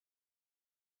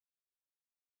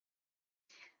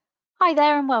Hi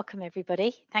there and welcome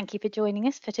everybody. Thank you for joining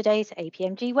us for today's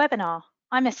APMG webinar.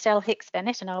 I'm Estelle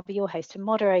Hicks-Bennett and I'll be your host and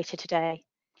moderator today.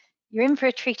 You're in for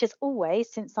a treat as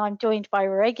always, since I'm joined by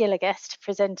regular guest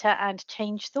presenter and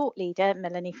change thought leader,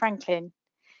 Melanie Franklin.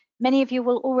 Many of you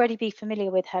will already be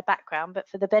familiar with her background, but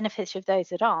for the benefit of those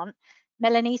that aren't,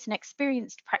 Melanie's an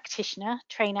experienced practitioner,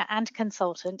 trainer and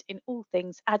consultant in all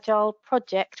things agile,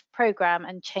 project, program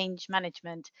and change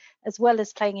management, as well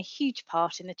as playing a huge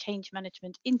part in the Change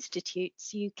Management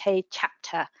Institute's UK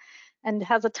chapter, and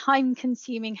has a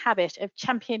time-consuming habit of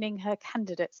championing her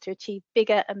candidates to achieve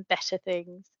bigger and better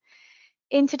things.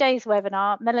 In today's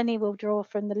webinar, Melanie will draw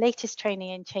from the latest training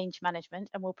in change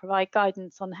management and will provide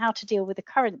guidance on how to deal with the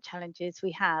current challenges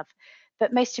we have,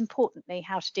 but most importantly,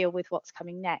 how to deal with what's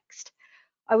coming next.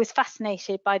 I was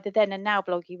fascinated by the Then and Now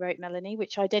blog you wrote, Melanie,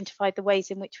 which identified the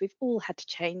ways in which we've all had to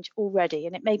change already,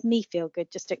 and it made me feel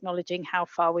good just acknowledging how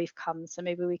far we've come, so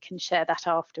maybe we can share that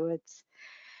afterwards.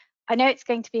 I know it's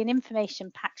going to be an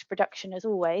information-packed production as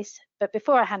always, but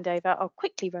before I hand over, I'll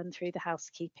quickly run through the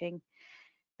housekeeping.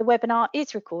 The webinar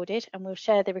is recorded and we'll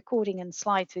share the recording and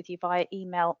slides with you via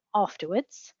email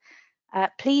afterwards.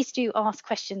 Please do ask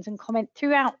questions and comment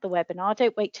throughout the webinar.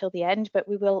 Don't wait till the end, but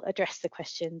we will address the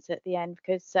questions at the end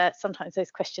because sometimes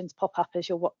those questions pop up as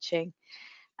you're watching.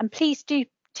 And please do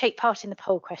take part in the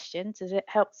poll questions as it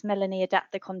helps Melanie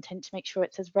adapt the content to make sure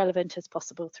it's as relevant as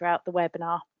possible throughout the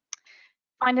webinar.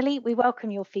 Finally, we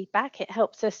welcome your feedback. It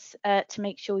helps us to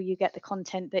make sure you get the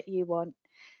content that you want.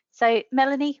 So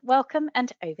Melanie, welcome and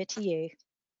over to you.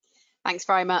 Thanks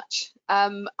very much.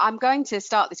 I'm going to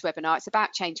start this webinar. It's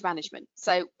about change management.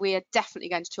 So we are definitely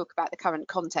going to talk about the current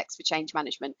context for change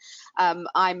management.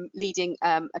 I'm leading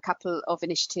a couple of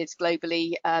initiatives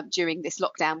globally during this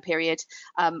lockdown period.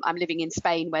 I'm living in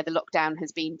Spain where the lockdown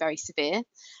has been very severe.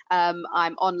 I'm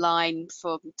online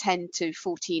for 10 to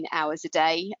 14 hours a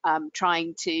day,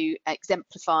 trying to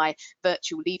exemplify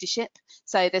virtual leadership.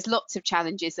 So there's lots of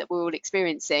challenges that we're all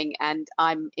experiencing, and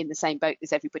I'm in the same boat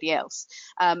as everybody else.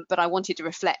 But I wanted to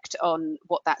reflect on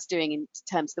what that's doing in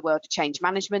terms of the world of change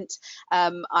management.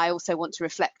 I also want to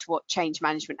reflect what change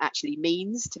management actually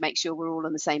means to make sure we're all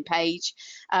on the same page.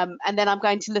 And then I'm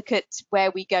going to look at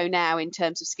where we go now in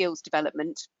terms of skills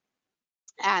development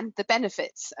and the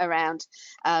benefits around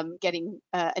getting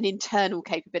an internal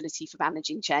capability for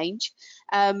managing change.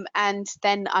 And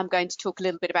then I'm going to talk a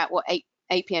little bit about what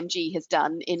APMG has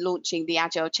done in launching the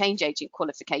Agile Change Agent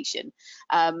qualification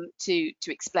to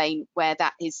explain where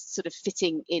that is sort of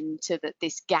fitting into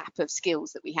this gap of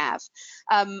skills that we have.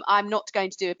 I'm not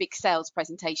going to do a big sales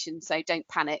presentation, so don't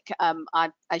panic. I'm,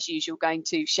 as usual, going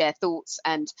to share thoughts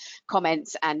and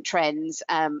comments and trends,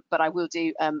 but I will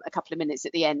do a couple of minutes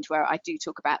at the end where I do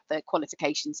talk about the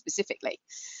qualification specifically.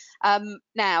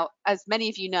 Now, as many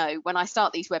of you know, when I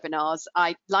start these webinars,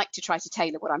 I like to try to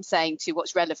tailor what I'm saying to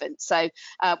what's relevant. So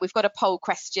we've got a poll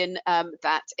question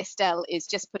that Estelle is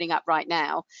just putting up right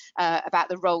now about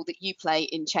the role that you play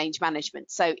in change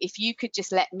management. So if you could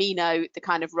just let me know the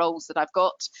kind of roles that I've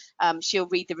got, she'll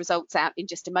read the results out in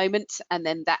just a moment, and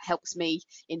then that helps me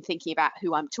in thinking about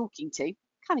who I'm talking to.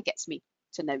 Kind of gets me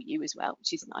to know you as well,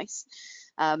 which is nice,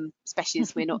 especially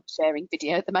as we're not sharing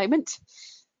video at the moment.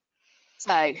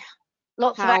 So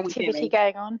lots of activity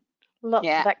going on, lots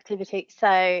of activity. So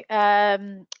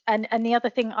and the other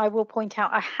thing I will point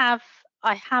out, I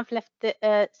have left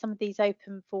some of these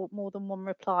open for more than one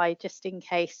reply just in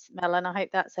case, Mel, and I hope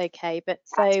that's okay. But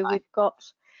so we've got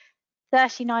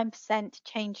 39%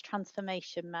 change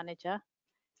transformation manager.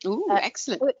 Ooh,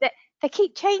 excellent. They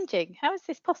keep changing. How is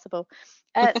this possible?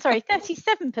 Sorry,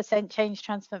 37% change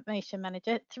transformation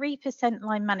manager, 3%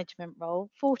 line management role,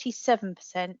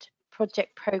 47%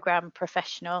 project program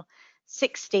professional,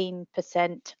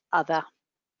 16% other.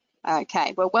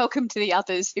 Okay, well, welcome to the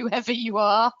others, whoever you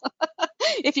are.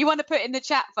 If you want to put in the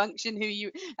chat function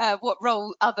what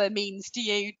role other means to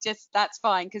you, just that's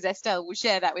fine, because Estelle will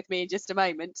share that with me in just a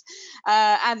moment.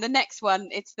 And the next one,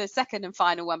 it's the second and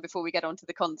final one before we get on to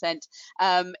the content,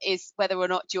 is whether or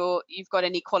not you've got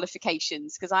any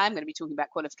qualifications, because I am going to be talking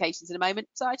about qualifications in a moment.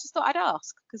 So I just thought I'd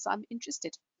ask because I'm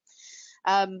interested.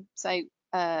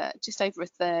 Just over a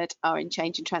third are in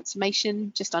change and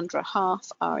transformation, just under a half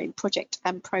are in project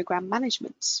and program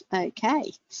management.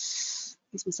 Okay,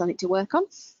 gives me something to work on.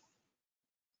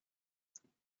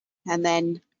 And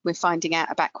then we're finding out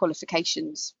about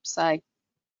qualifications. So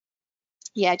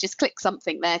yeah, just click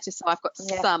something there just so I've got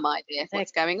some idea of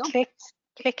what's going on.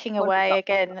 Clicking away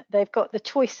again, they've got the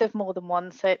choice of more than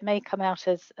one, so it may come out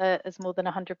as more than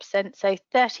 100%. So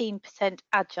 13%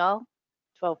 agile,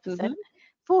 12%.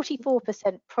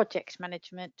 44% project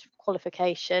management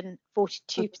qualification,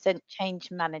 42%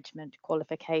 change management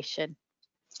qualification.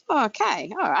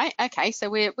 Okay, all right, okay, so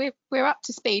we're up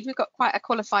to speed. We've got quite a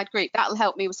qualified group. That'll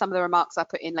help me with some of the remarks I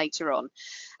put in later on.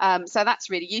 So that's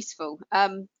really useful.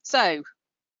 So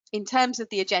in terms of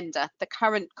the agenda, the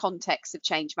current context of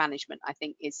change management, I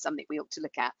think, is something we ought to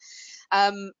look at.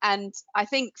 And I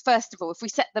think, first of all, if we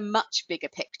set the much bigger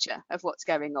picture of what's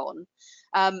going on,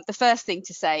 the first thing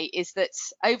to say is that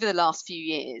over the last few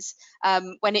years,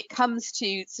 when it comes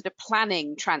to sort of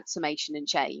planning transformation and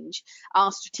change,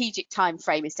 our strategic time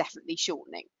frame is definitely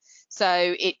shortening.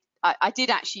 So I did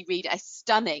actually read a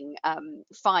stunning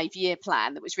 5-year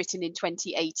plan that was written in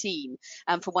 2018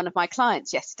 for one of my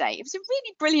clients yesterday. It was a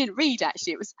really brilliant read,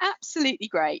 actually. It was absolutely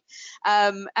great.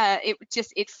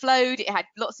 It flowed. It had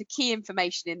lots of key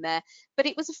information in there, but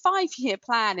it was a 5-year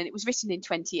plan and it was written in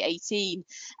 2018.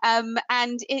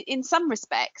 And in some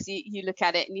respects, you look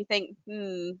at it and you think,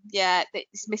 yeah,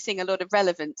 it's missing a lot of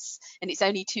relevance and it's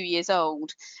only 2 years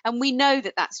old. And we know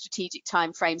that strategic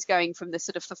time frame's going from the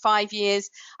sort of for 5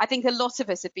 years. I think a lot of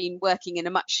us have been working in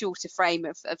a much shorter frame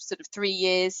of sort of 3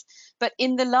 years. But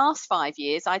in the last 5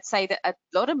 years, I'd say that a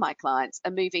lot of my clients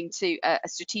are moving to a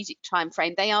strategic time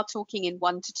frame. They are talking in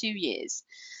 1 to 2 years.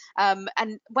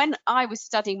 And when I was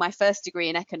studying my first degree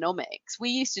in economics, we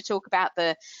used to talk about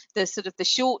the sort of the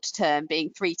short term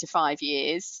being 3 to 5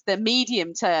 years, the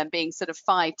medium term being sort of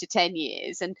 5 to 10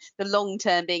 years, and the long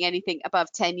term being anything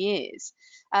above 10 years.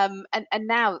 And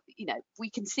now, you know, we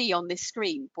can see on this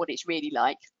screen what it's really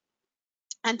like.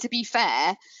 And to be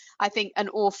fair, I think an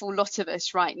awful lot of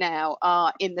us right now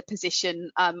are in the position,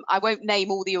 I won't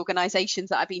name all the organisations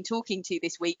that I've been talking to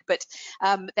this week, but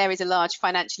there is a large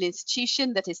financial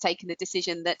institution that has taken the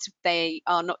decision that they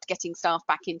are not getting staff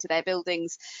back into their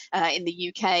buildings in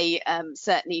the UK,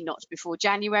 certainly not before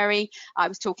January. I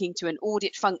was talking to an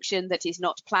audit function that is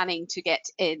not planning to get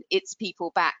its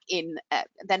people back in.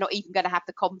 They're not even going to have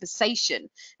the conversation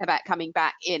about coming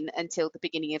back in until the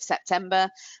beginning of September.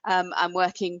 I'm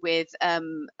working with a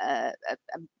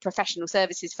professional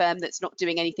services firm that's not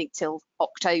doing anything till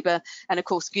October. And of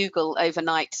course, Google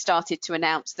overnight started to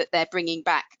announce that they're bringing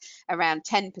back around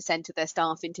 10% of their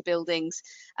staff into buildings.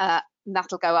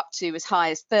 That'll go up to as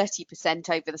high as 30%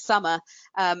 over the summer.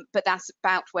 But that's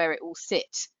about where it will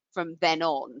sit from then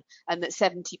on, and that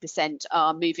 70%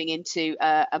 are moving into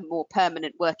a more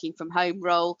permanent working from home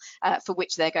role, for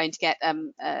which they're going to get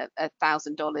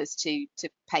 $1,000 to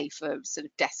pay for sort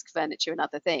of desk furniture and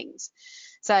other things.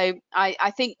 So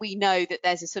I think we know that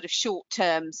there's a sort of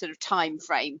short-term sort of time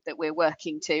frame that we're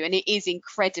working to, and it is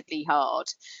incredibly hard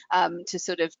to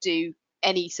sort of do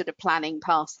any sort of planning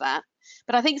past that.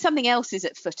 But I think something else is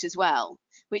at foot as well,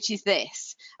 which is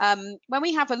this. When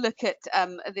we have a look at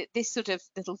this sort of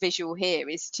little visual here,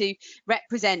 is to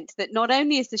represent that not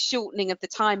only is the shortening of the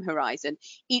time horizon,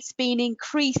 it's been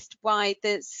increased by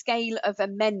the scale of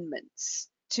amendments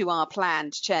to our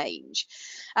planned change.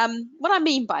 What I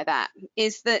mean by that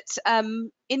is that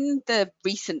in the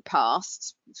recent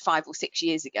past, 5 or 6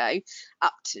 years ago,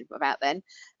 up to about then,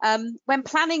 when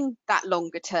planning that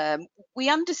longer term, we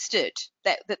understood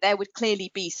that there would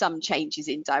clearly be some changes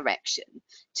in direction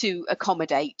to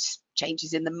accommodate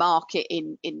changes in the market,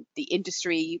 in the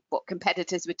industry, what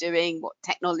competitors were doing, what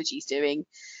technology is doing,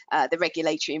 the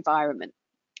regulatory environment.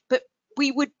 But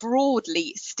we would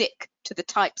broadly stick to the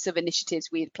types of initiatives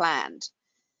we had planned.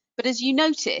 But as you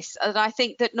notice, I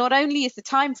think that not only is the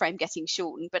time frame getting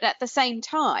shortened, but at the same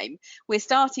time, we're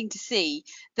starting to see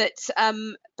that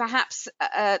perhaps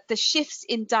the shifts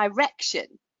in direction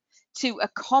to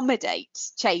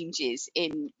accommodate changes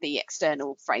in the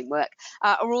external framework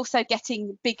are also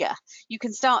getting bigger. You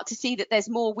can start to see that there's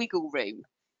more wiggle room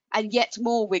and yet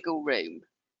more wiggle room.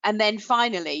 And then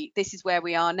finally, this is where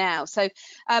we are now. So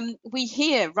we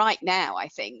hear right now, I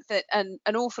think, that an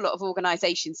awful lot of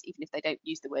organisations, even if they don't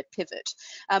use the word pivot,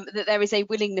 that there is a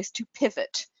willingness to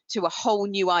pivot to a whole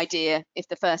new idea if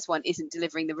the first one isn't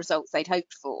delivering the results they'd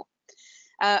hoped for.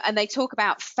 And they talk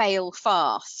about fail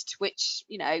fast, which,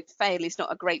 you know, fail is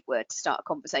not a great word to start a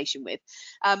conversation with.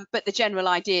 But the general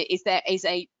idea is there is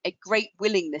a great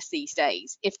willingness these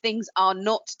days, if things are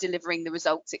not delivering the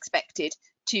results expected,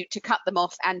 to cut them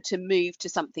off and to move to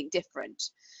something different.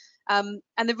 And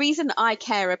the reason I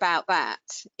care about that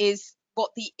is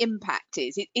what the impact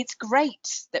is. It's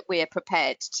great that we're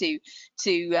prepared to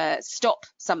stop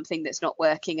something that's not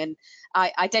working and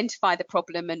identify the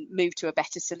problem and move to a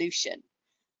better solution.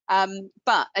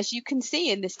 But as you can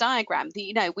see in this diagram,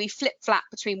 we flip-flap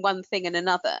between one thing and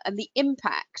another, and the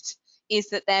impact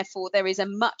is that therefore there is a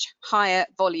much higher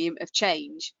volume of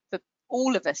change for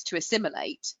all of us to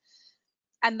assimilate.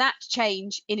 And that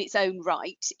change in its own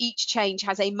right, each change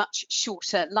has a much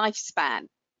shorter lifespan,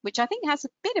 which I think has a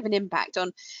bit of an impact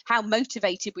on how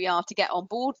motivated we are to get on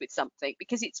board with something,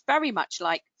 because it's very much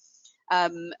like,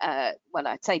 well,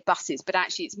 I'd say buses, but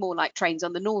actually it's more like trains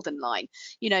on the Northern Line.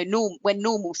 You know, when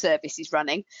normal service is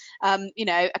running, you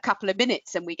know, a couple of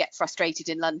minutes and we get frustrated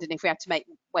in London if we have to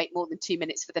wait more than 2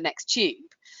 minutes for the next tube.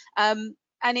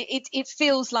 And it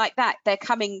feels like that they're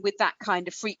coming with that kind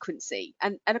of frequency.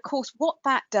 And of course, what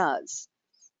that does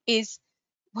is,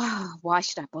 wow, why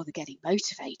should I bother getting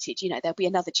motivated? You know, there'll be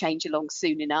another change along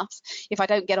soon enough. If I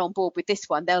don't get on board with this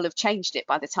one, they'll have changed it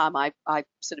by the time I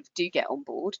sort of do get on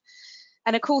board.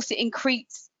 And of course, it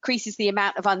increases the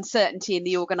amount of uncertainty in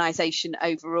the organisation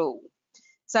overall.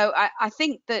 So I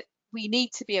think that we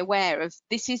need to be aware of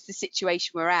this is the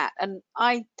situation we're at. And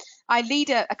I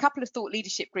lead a couple of thought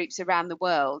leadership groups around the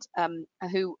world,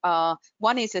 who are,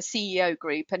 one is a CEO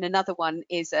group and another one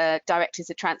is a Directors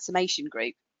of Transformation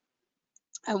group.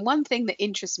 And one thing that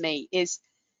interests me is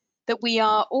that we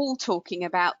are all talking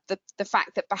about the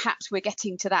fact that perhaps we're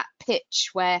getting to that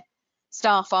pitch where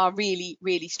staff are really,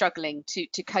 really struggling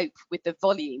to cope with the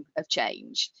volume of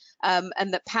change,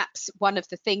 and that perhaps one of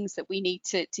the things that we need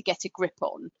to get a grip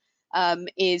on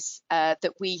is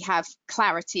that we have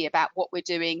clarity about what we're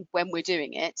doing when we're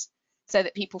doing it, so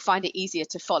that people find it easier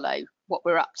to follow what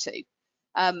we're up to.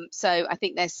 So I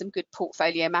think there's some good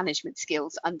portfolio management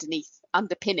skills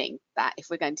underpinning that if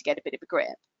we're going to get a bit of a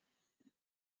grip.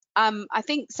 I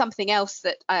think something else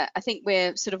that I think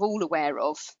we're sort of all aware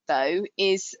of, though,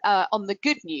 is on the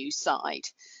good news side.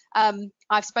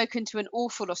 I've spoken to an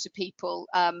awful lot of people.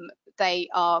 They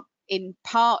are in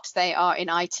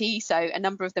IT, so a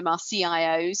number of them are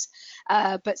CIOs,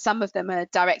 but some of them are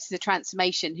directors of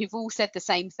transformation, who've all said the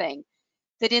same thing,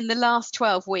 that in the last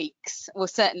 12 weeks, or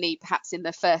certainly perhaps in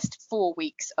the first 4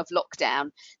 weeks of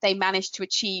lockdown, they managed to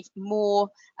achieve more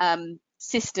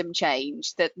system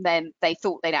change than they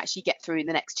thought they'd actually get through in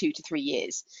the next 2 to 3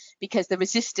 years, because the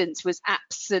resistance was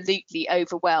absolutely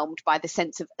overwhelmed by the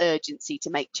sense of urgency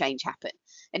to make change happen.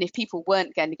 And if people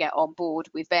weren't going to get on board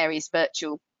with various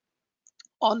virtual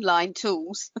online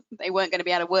tools, they weren't going to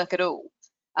be able to work at all.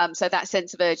 So that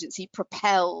sense of urgency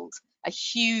propelled a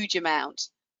huge amount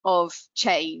of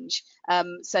change.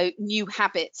 So new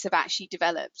habits have actually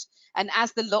developed. And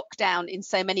as the lockdown in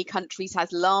so many countries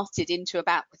has lasted into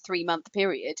about a 3-month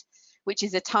period, which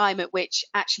is a time at which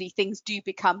actually things do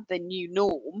become the new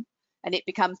norm and it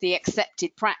becomes the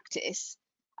accepted practice,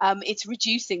 it's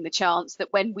reducing the chance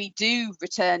that when we do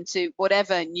return to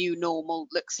whatever new normal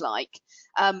looks like,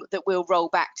 that we'll roll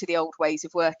back to the old ways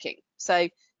of working. So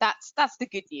that's the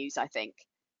good news, I think.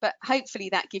 But hopefully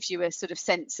that gives you a sort of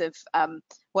sense of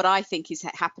what I think is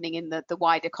happening in the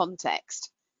wider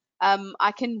context.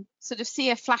 I can sort of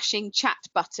see a flashing chat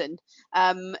button.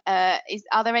 Are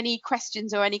there any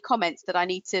questions or any comments that I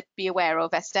need to be aware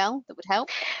of, Estelle, that would help?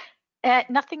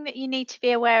 Nothing that you need to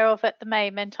be aware of at the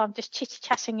moment. I'm just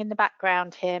chit-chatting in the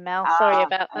background here, Mel. Sorry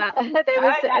about that.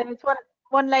 There was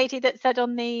one lady that said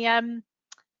on the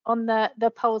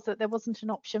polls that there wasn't an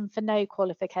option for no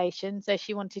qualification, so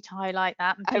she wanted to highlight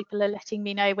that, and people are letting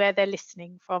me know where they're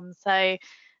listening from. So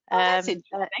yeah,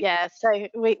 so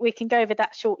we can go over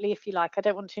that shortly if you like. I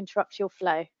don't want to interrupt your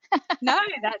flow. No,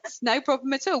 that's no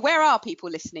problem at all. Where are people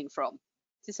listening from?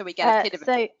 Just so we get a bit of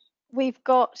a... We've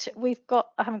got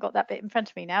I haven't got that bit in front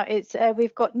of me now. It's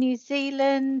we've got New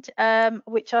Zealand,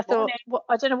 which I thought,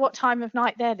 I don't know what time of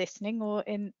night they're listening, or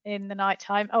in the night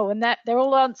time. Oh, and they're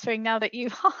all answering now that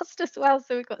you've asked as well.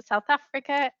 So we've got South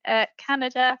Africa,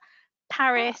 Canada,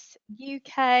 Paris,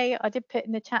 UK. I did put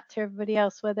in the chat to everybody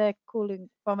else where they're calling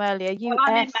from earlier. US. Well,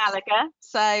 I'm in Malaga,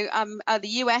 so the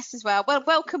US as well. Well,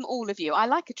 welcome all of you. I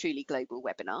like a truly global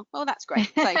webinar. Well, that's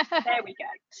great. So there we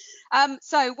go.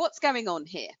 So what's going on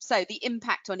here? So the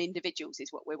impact on individuals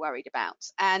is what we're worried about,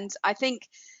 and I think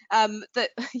that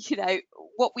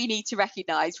what we need to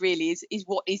recognise really is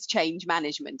what is change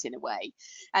management in a way.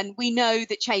 And we know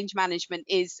that change management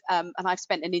is, and I've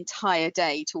spent an entire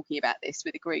day talking about this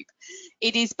with a group,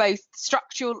 it is both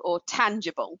structural or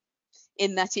tangible,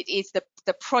 in that it is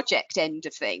the project end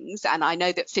of things. And I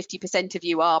know that 50% of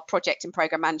you are project and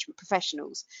program management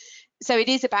professionals. So it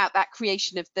is about that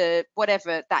creation of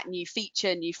whatever that new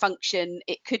feature, new function.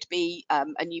 It could be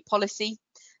a new policy,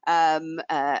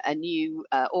 a new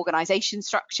organisation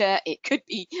structure. It could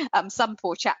be some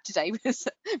poor chap today was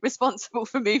responsible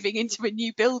for moving into a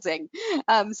new building.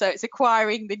 So it's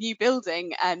acquiring the new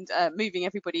building and moving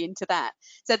everybody into that.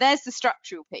 So there's the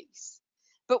structural piece.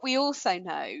 but we also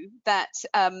know that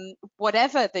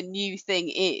whatever the new thing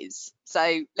is,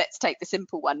 so let's take the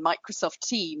simple one, Microsoft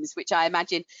Teams, which I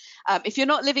imagine if you're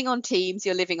not living on Teams,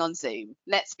 you're living on Zoom.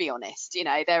 Let's be honest, you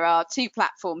know, there are two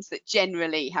platforms that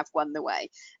generally have won the way.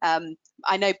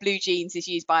 I know Blue Jeans is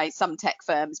used by some tech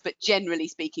firms, but generally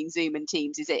speaking, Zoom and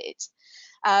Teams is it.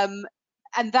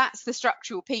 And that's the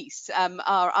structural piece.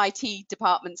 Our IT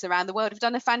departments around the world have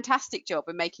done a fantastic job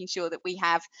in making sure that we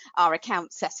have our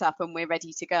accounts set up and we're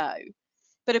ready to go.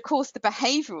 But of course, the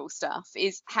behavioural stuff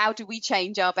is, how do we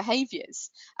change our behaviours?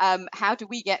 How do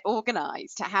we get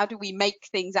organised? How do we make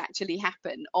things actually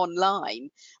happen online?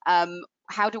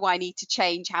 How do I need to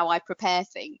change how I prepare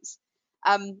things?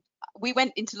 We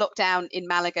went into lockdown in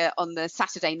Malaga on the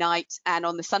Saturday night, and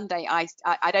on the Sunday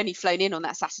I'd only flown in on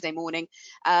that Saturday morning,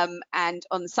 and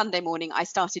on the Sunday morning I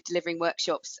started delivering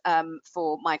workshops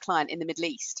for my client in the Middle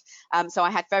East. So I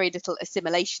had very little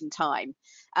assimilation time,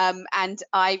 and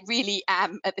I really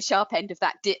am at the sharp end of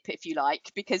that dip, if you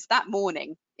like, because that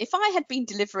morning, if I had been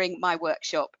delivering my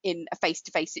workshop in a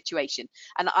face-to-face situation,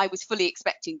 and I was fully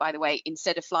expecting, by the way,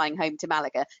 instead of flying home to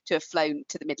Malaga, to have flown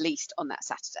to the Middle East on that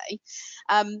Saturday,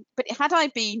 but had I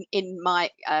been in my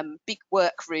big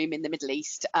work room in the Middle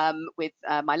East with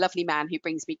my lovely man who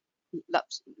brings me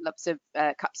lots of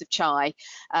cups of chai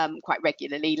quite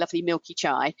regularly, lovely milky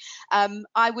chai,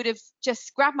 I would have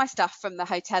just grabbed my stuff from the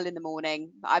hotel in the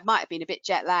morning. I might have been a bit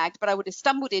jet lagged, but I would have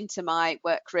stumbled into my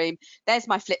workroom. There's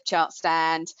my flip chart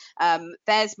stand.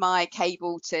 There's my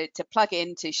cable to plug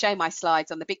in to show my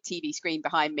slides on the big TV screen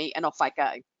behind me, and off I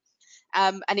go.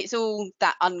 And it's all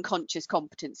that unconscious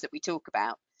competence that we talk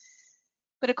about.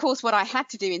 But of course, what I had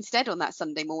to do instead on that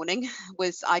Sunday morning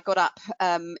was I got up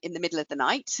in the middle of the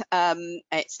night.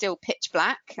 It's still pitch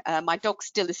black. My dog's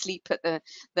still asleep at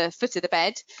the foot of the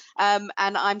bed. And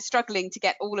I'm struggling to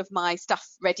get all of my stuff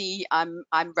ready. I'm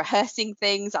rehearsing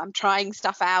things. I'm trying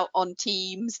stuff out on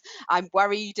Teams. I'm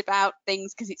worried about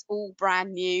things because it's all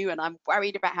brand new, and I'm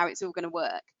worried about how it's all going to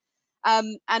work.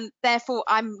 And therefore,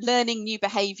 I'm learning new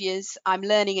behaviours. I'm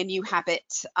learning a new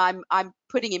habit. I'm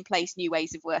putting in place new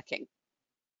ways of working.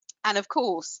 And of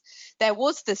course, there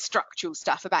was the structural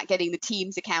stuff about getting the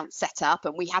Teams account set up,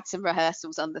 and we had some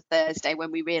rehearsals on the Thursday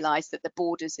when we realised that the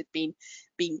borders had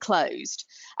been closed.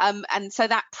 And so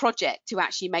that project to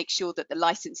actually make sure that the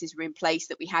licenses were in place,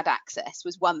 that we had access,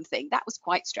 was one thing. That was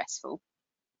quite stressful.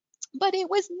 But it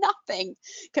was nothing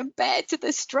compared to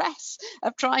the stress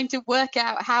of trying to work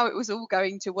out how it was all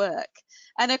going to work.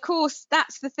 And of course,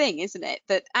 that's the thing, isn't it?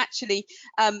 That actually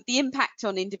the impact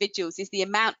on individuals is the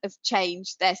amount of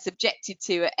change they're subjected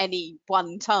to at any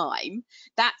one time.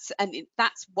 That's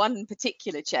one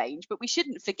particular change. But we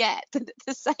shouldn't forget that at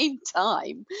the same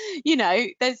time, you know,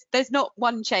 there's not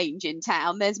one change in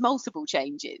town, there's multiple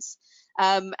changes.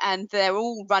 And they're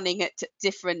all running at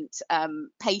different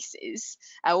paces,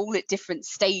 all at different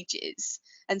stages.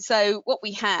 And so what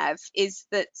we have is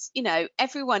that, you know,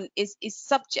 everyone is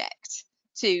subject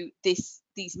to these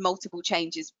multiple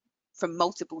changes from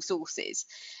multiple sources.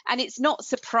 And it's not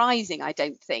surprising, I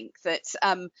don't think, that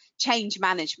change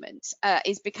management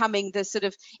is becoming the sort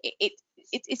of,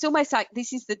 it's almost like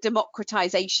this is the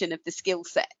democratization of the skill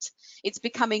set. It's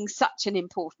becoming such an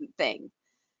important thing.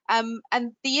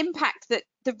 And the impact that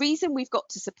the reason we've got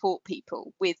to support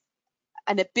people with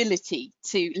an ability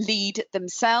to lead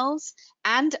themselves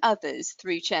and others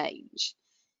through change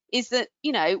is that,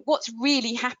 you know, what's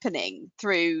really happening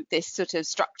through this sort of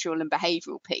structural and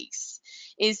behavioural piece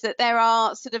is that there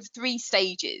are sort of three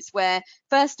stages where,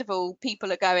 first of all,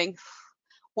 people are going,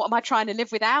 what am I trying to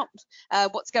live without?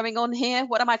 What's going on here?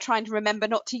 What am I trying to remember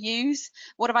not to use?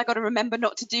 What have I got to remember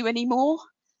not to do anymore?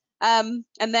 And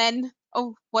then,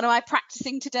 oh, what am I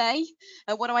practicing today?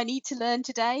 What do I need to learn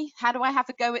today? How do I have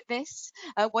a go at this?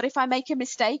 What if I make a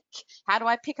mistake? How do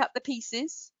I pick up the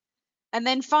pieces? And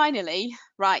then finally,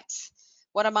 right,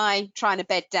 what am I trying to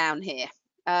bed down here?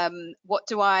 What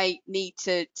do I need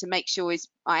to make sure is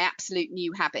my absolute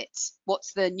new habit?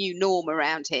 What's the new norm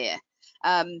around here?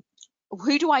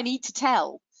 Who do I need to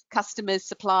tell? Customers,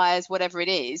 suppliers, whatever it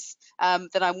is,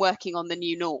 that I'm working on the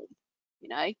new norm, you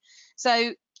know?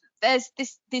 So there's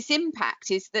this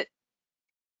impact is that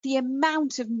the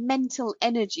amount of mental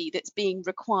energy that's being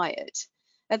required,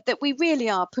 that we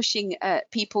really are pushing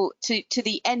people to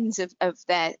the ends of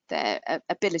their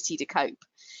ability to cope,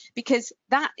 because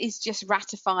that is just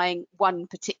ratifying one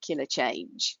particular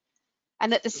change.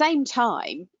 And at the same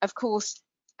time, of course,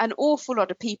 an awful lot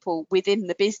of people within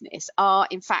the business are,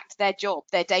 in fact, their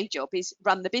day job is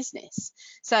run the business.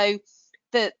 So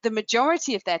the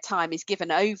majority of their time is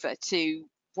given over to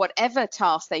whatever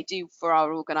task they do for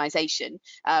our organization,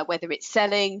 whether it's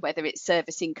selling, whether it's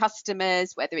servicing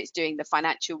customers, whether it's doing the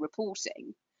financial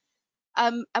reporting.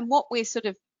 And what we're sort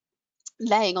of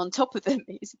laying on top of them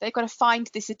is they've got to find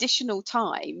this additional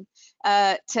time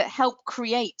to help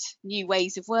create new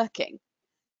ways of working.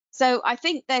 So I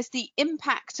think there's the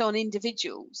impact on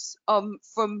individuals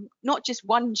from not just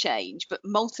one change, but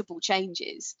multiple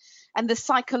changes, and the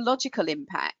psychological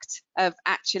impact of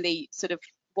actually sort of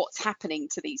what's happening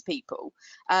to these people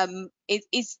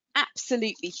is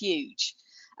absolutely huge.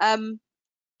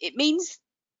 It means,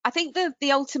 I think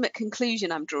the ultimate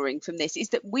conclusion I'm drawing from this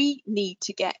is that we need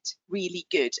to get really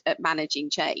good at managing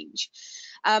change.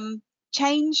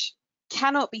 Change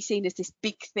cannot be seen as this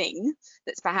big thing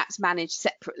that's perhaps managed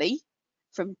separately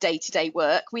from day-to-day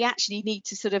work. We actually need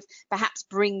to sort of perhaps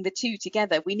bring the two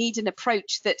together. We need an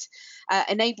approach that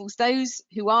enables those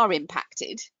who are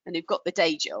impacted and who've got the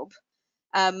day job,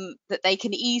 that they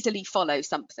can easily follow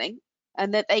something,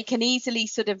 and that they can easily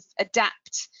sort of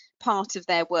adapt part of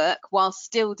their work while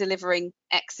still delivering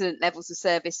excellent levels of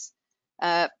service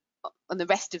on the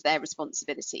rest of their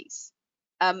responsibilities.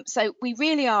 So we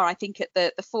really are, I think, at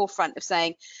the forefront of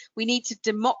saying we need to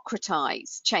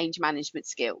democratize change management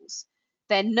skills.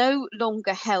 They're no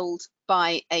longer held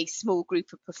by a small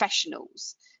group of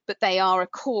professionals, but they are a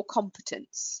core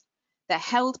competence. They're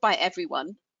held by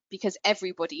everyone because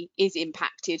everybody is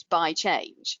impacted by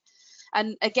change.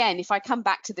 And again, if I come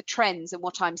back to the trends and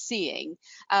what I'm seeing,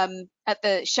 at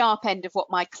the sharp end of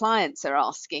what my clients are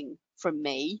asking from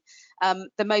me,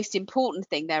 the most important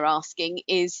thing they're asking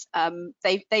is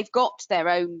they've got their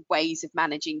own ways of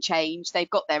managing change. They've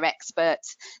got their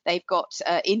experts. They've got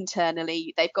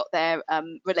internally, they've got their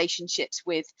relationships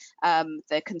with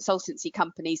the consultancy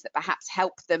companies that perhaps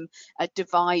help them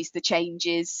devise the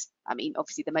changes. I mean,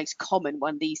 obviously, the most common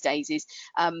one these days is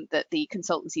that the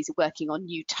consultancies are working on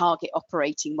new target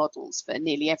operating models for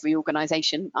nearly every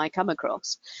organisation I come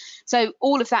across. So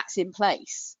all of that's in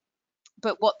place.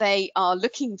 But what they are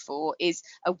looking for is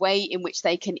a way in which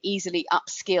they can easily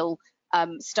upskill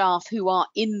staff who are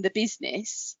in the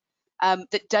business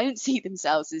that don't see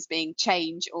themselves as being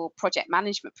change or project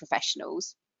management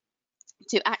professionals,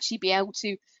 to actually be able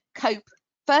to cope,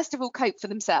 first of all, cope for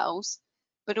themselves,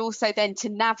 but also then to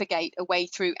navigate a way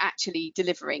through actually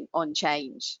delivering on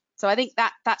change. So I think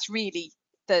that's really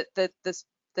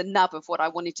the nub of what I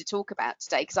wanted to talk about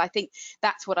today, because I think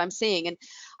that's what I'm seeing. And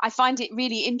I find it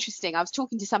really interesting. I was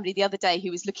talking to somebody the other day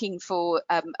who was looking for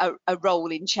a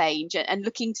role in change and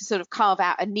looking to sort of carve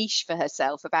out a niche for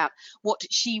herself about what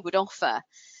she would offer.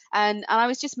 And I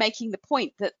was just making the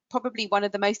point that probably one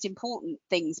of the most important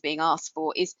things being asked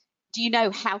for is, do you know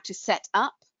how to set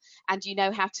up and do you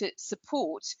know how to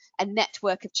support a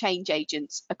network of change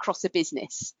agents across a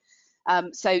business?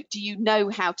 So do you know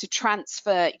how to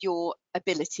transfer your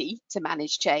ability to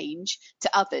manage change to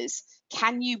others?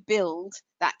 Can you build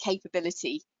that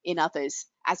capability in others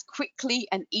as quickly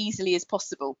and easily as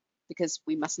possible? Because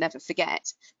we must never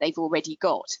forget, they've already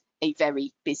got a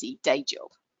very busy day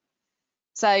job.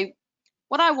 So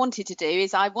what I wanted to do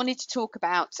is I wanted to talk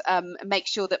about and make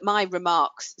sure that my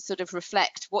remarks sort of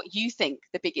reflect what you think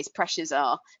the biggest pressures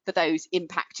are for those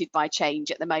impacted by change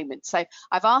at the moment. So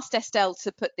I've asked Estelle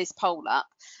to put this poll up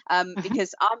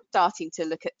because I'm starting to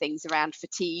look at things around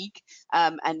fatigue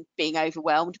and being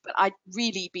overwhelmed, but I'd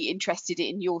really be interested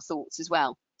in your thoughts as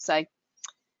well. So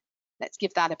let's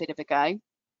give that a bit of a go.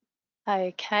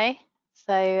 Okay.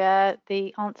 So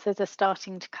the answers are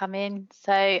starting to come in.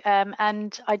 So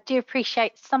and I do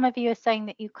appreciate some of you are saying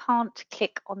that you can't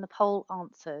click on the poll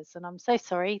answers, and I'm so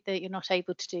sorry that you're not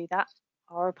able to do that.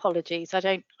 Our apologies. I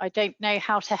don't know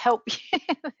how to help you.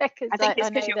 I think it's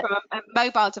because you're from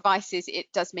mobile devices. It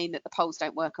does mean that the polls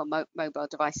don't work on mobile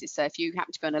devices. So if you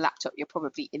happen to be on a laptop, you're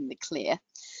probably in the clear.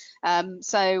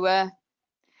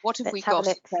 What have we got?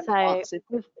 So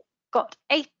we've got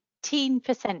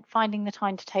 18% finding the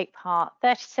time to take part,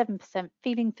 37%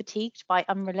 feeling fatigued by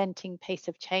unrelenting pace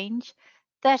of change,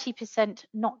 30%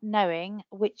 not knowing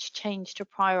which change to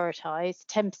prioritise,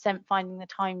 10% finding the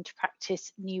time to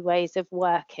practice new ways of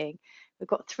working. We've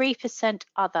got 3%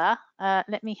 other.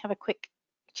 Let me have a quick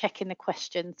check in the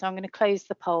question. So I'm going to close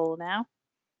the poll now.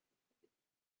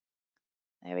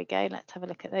 There we go. Let's have a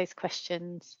look at those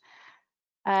questions.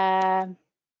 Might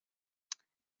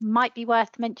be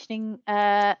worth mentioning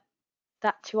that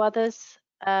to others.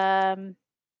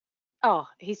 Oh,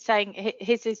 he's saying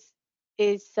his is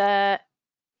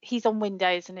he's on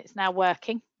Windows and it's now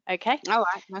working. Okay. All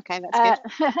right. Okay, that's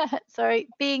good. Sorry,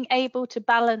 being able to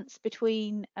balance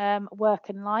between work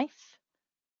and life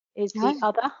is the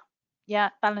other. Yeah,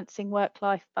 balancing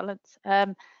work-life balance.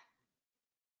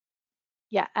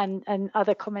 Yeah, and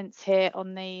other comments here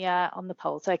on the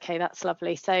polls. Okay, that's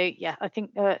lovely. So yeah, I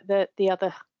think the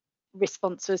other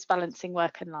response was balancing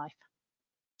work and life.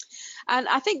 And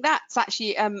I think that's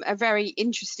actually a very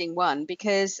interesting one,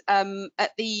 because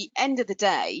at the end of the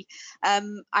day,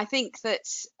 I think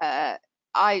that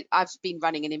I've been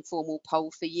running an informal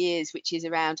poll for years, which is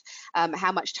around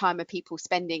how much time are people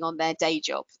spending on their day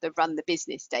job, the run the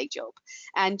business day job.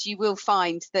 And you will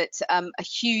find that a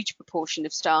huge proportion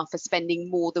of staff are spending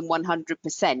more than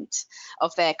 100%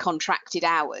 of their contracted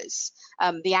hours.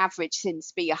 The average seems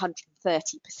to be 130%.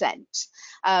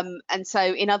 And so,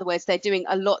 in other words, they're doing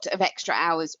a lot of extra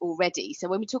hours already. So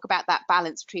when we talk about that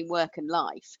balance between work and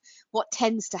life, what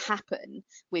tends to happen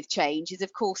with change is,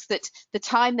 of course, that the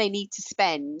time they need to spend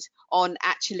on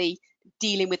actually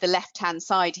dealing with the left-hand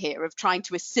side here of trying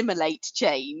to assimilate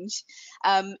change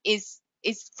is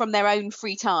from their own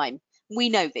free time. We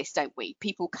know this, don't we?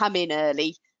 People come in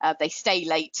early, they stay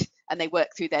late, and they work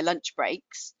through their lunch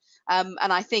breaks. And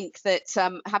I think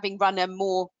that having run a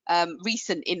more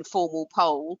recent informal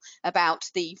poll about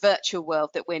the virtual world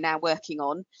that we're now working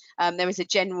on, there is a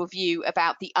general view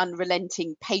about the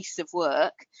unrelenting pace of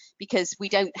work, because we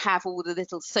don't have all the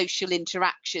little social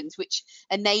interactions which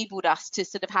enabled us to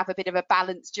sort of have a bit of a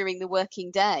balance during the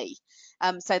working day.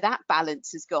 So that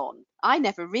balance has gone. I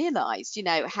never realised,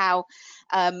 how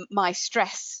my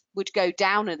stress would go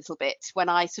down a little bit when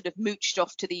I sort of mooched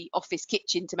off to the office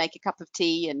kitchen to make a cup of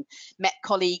tea and met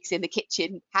colleagues in the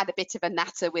kitchen, had a bit of a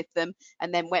natter with them,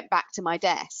 and then went back to my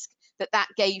desk. That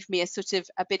gave me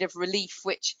a bit of relief,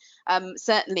 which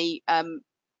certainly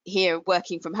here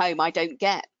working from home I don't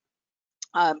get.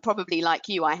 Probably like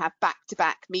you, I have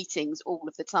back-to-back meetings all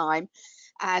of the time.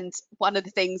 And one of the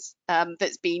things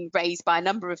that's been raised by a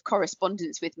number of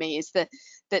correspondents with me is that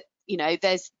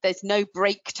there's no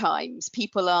break times.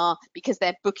 People are, because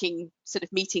they're booking sort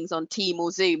of meetings on Team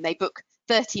or Zoom, they book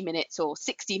 30 minutes or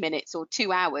 60 minutes or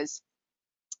 2 hours,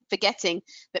 forgetting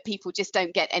that people just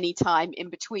don't get any time in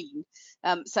between.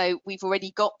 So we've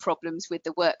already got problems with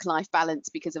the work-life balance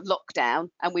because of lockdown,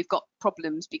 and we've got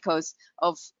problems because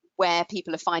of where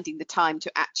people are finding the time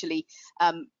to actually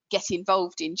get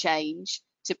involved in change,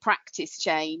 to practice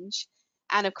change.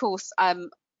 And of course,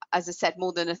 as I said,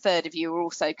 more than a third of you are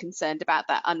also concerned about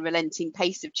that unrelenting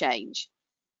pace of change.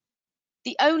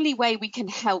 The only way we can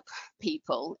help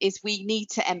people is we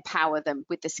need to empower them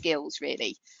with the skills,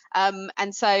 really.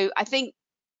 And so I think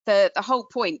the whole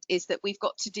point is that we've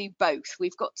got to do both.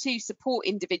 We've got to support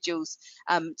individuals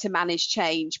to manage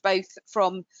change, both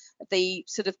from the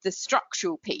sort of the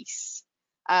structural piece,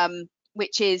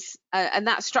 which is, and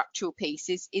that structural piece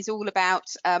is all about,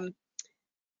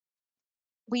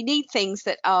 we need things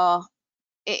that are,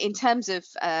 in terms of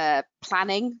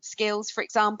planning skills, for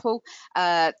example,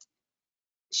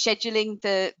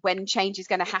 scheduling when change is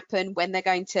going to happen, when they're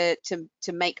going to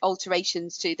make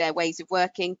alterations to their ways of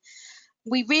working.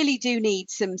 We really do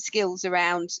need some skills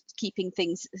around keeping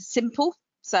things simple.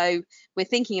 So we're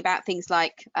thinking about things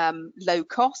like low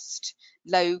cost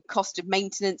of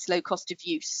maintenance, low cost of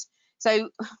use. So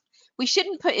we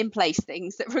shouldn't put in place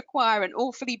things that require an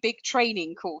awfully big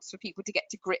training course for people to get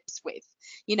to grips with.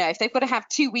 If they've got to have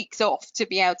 2 weeks off to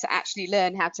be able to actually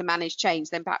learn how to manage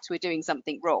change, then perhaps we're doing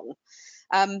something wrong.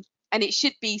 And it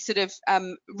should be sort of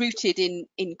rooted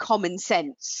in common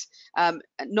sense,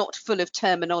 not full of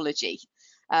terminology.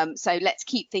 So let's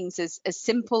keep things as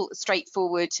simple,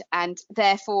 straightforward, and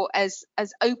therefore as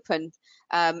open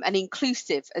and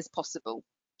inclusive as possible.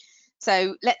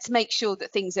 So let's make sure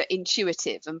that things are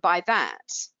intuitive. And by that,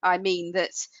 I mean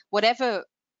that whatever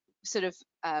sort of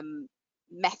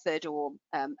method or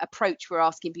approach we're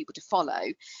asking people to follow,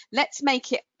 let's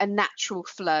make it a natural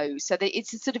flow so that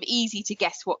it's sort of easy to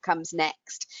guess what comes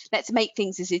next. Let's make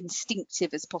things as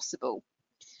instinctive as possible.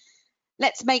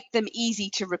 Let's make them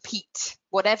easy to repeat,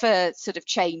 whatever sort of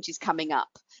change is coming up.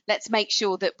 Let's make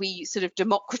sure that we sort of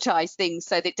democratize things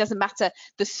so that it doesn't matter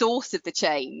the source of the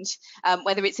change,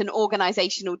 whether it's an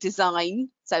organizational design,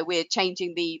 so we're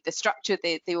changing the structure of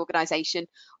the organization,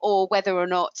 or whether or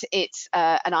not it's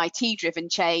an IT-driven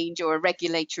change or a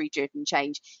regulatory-driven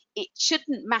change. It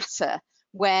shouldn't matter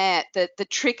where the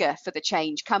trigger for the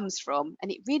change comes from,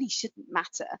 and it really shouldn't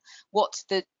matter what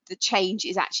the change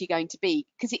is actually going to be,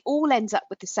 because it all ends up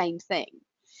with the same thing,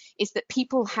 is that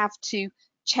people have to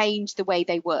change the way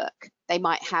they work. They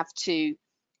might have to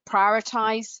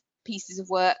prioritize pieces of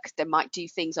work. They might do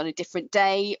things on a different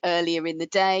day, earlier in the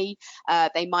day.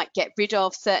 They might get rid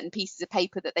of certain pieces of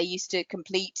paper that they used to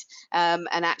complete and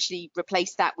actually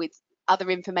replace that with other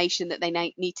information that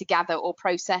they need to gather or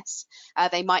process.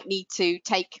 They might need to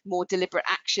take more deliberate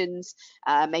actions,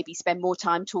 maybe spend more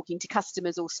time talking to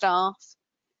customers or staff.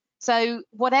 So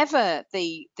whatever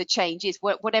the change is,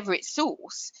 whatever its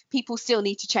source, people still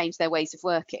need to change their ways of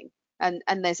working, and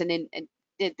there's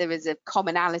there is a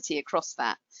commonality across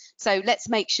that. So let's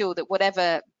make sure that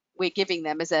whatever we're giving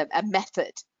them as a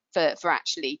method for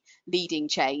actually leading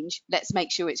change, let's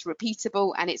make sure it's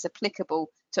repeatable and it's applicable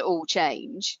to all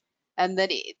change, and that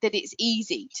it's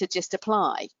easy to just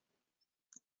apply.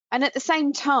 And at the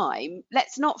same time,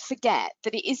 let's not forget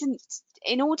that it isn't,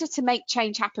 in order to make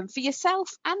change happen for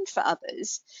yourself and for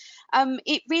others,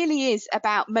 it really is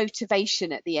about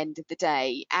motivation at the end of the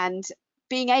day, and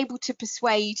being able to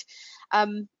persuade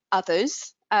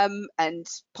others and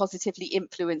positively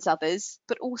influence others,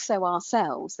 but also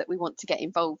ourselves, that we want to get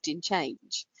involved in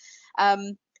change.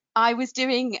 I was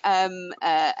doing an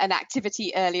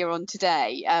activity earlier on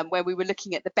today where we were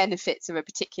looking at the benefits of a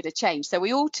particular change. So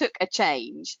we all took a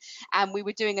change and we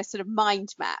were doing a sort of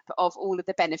mind map of all of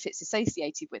the benefits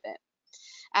associated with it.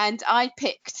 And I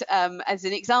picked as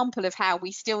an example of how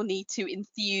we still need to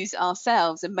enthuse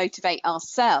ourselves and motivate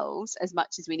ourselves as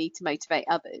much as we need to motivate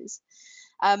others.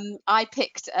 I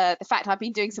picked the fact I've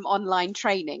been doing some online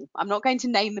training. I'm not going to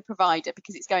name the provider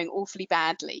because it's going awfully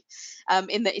badly,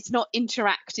 in that it's not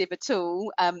interactive at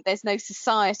all. There's no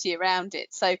society around it.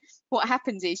 So what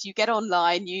happens is you get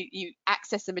online, you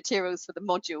access the materials for the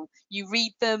module, you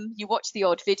read them, you watch the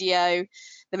odd video,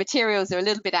 the materials are a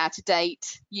little bit out of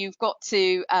date. You've got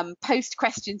to post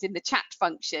questions in the chat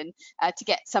function to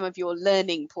get some of your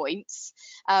learning points.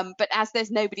 But as there's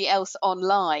nobody else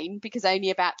online, because only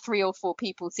about 3 or 4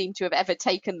 people seem to have ever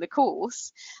taken the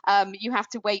course, you have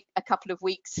to wait a couple of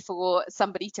weeks for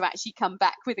somebody to actually come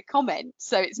back with a comment.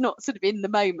 So it's not sort of in the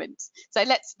moment. So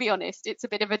let's be honest, it's a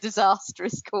bit of a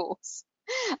disastrous course.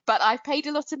 But I paid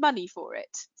a lot of money for it.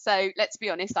 So let's be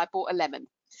honest, I bought a lemon.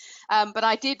 But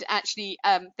I did actually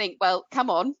think, well, come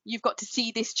on, you've got to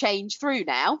see this change through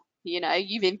now. You know,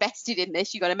 you've invested in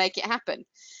this, you've got to make it happen.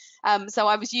 So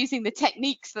I was using the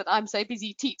techniques that I'm so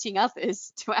busy teaching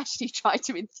others to actually try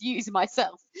to enthuse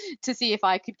myself to see if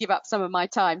I could give up some of my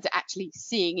time to actually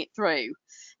seeing it through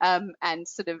and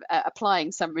sort of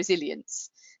applying some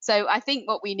resilience. So I think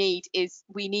what we need is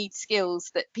we need skills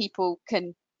that people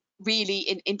can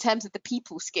really, in terms of the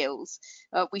people skills,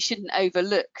 we shouldn't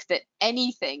overlook that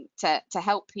anything to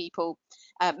help people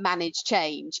manage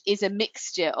change is a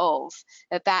mixture of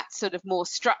that sort of more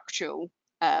structural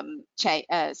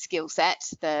skill set,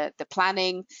 the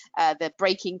planning, the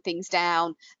breaking things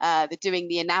down, the doing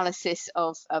the analysis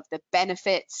of the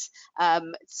benefits,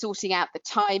 sorting out the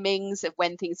timings of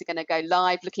when things are going to go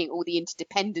live, looking at all the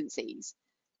interdependencies,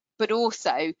 but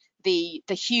also the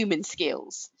human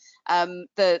skills.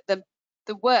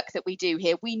 The work that we do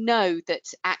here, we know that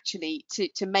actually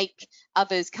to make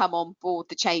others come on board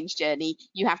the change journey,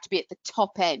 you have to be at the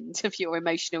top end of your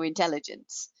emotional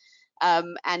intelligence.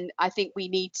 And I think we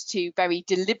need to very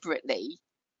deliberately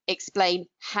explain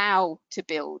how to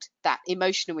build that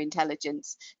emotional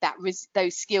intelligence,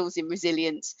 those skills in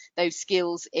resilience, those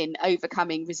skills in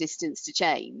overcoming resistance to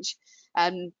change.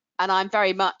 And I'm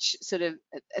very much sort of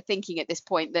thinking at this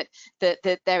point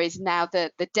that there is now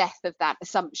the death of that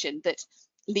assumption that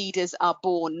leaders are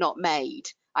born, not made.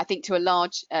 I think to a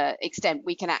large extent,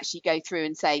 we can actually go through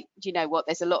and say, do you know what,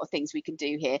 there's a lot of things we can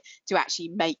do here to actually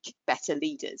make better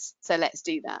leaders. So let's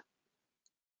do that.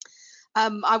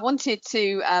 I wanted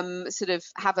to sort of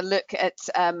have a look at,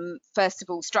 first of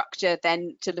all, structure,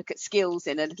 then to look at skills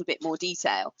in a little bit more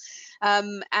detail.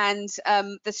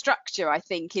 The structure, I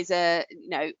think, is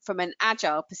from an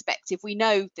agile perspective, we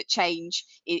know that change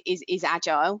is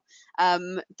agile,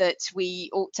 that we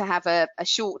ought to have a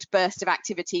short burst of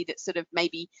activity that sort of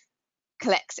maybe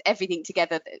collects everything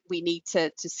together that we need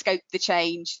to scope the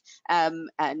change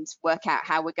and work out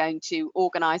how we're going to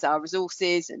organize our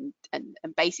resources and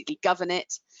basically govern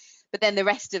it. But then the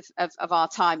rest of our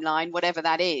timeline, whatever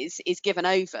that is given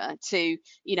over to,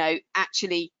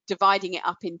 actually dividing it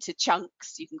up into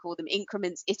chunks. You can call them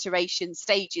increments, iterations,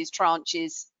 stages,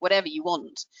 tranches, whatever you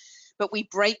want. But we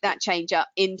break that change up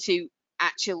into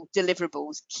actual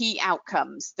deliverables, key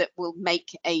outcomes that will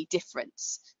make a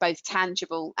difference, both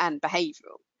tangible and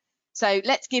behavioural. So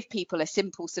let's give people a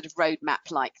simple sort of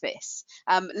roadmap like this.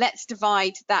 Let's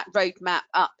divide that roadmap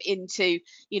up into,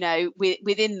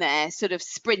 within there sort of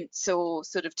sprints or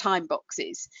sort of time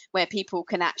boxes where people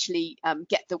can actually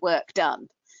get the work done.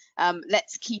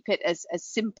 Let's keep it as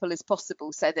simple as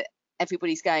possible so that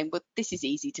everybody's going, well, this is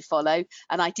easy to follow,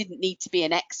 and I didn't need to be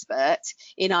an expert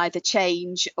in either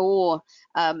change or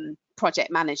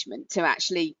project management to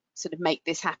actually sort of make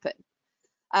this happen.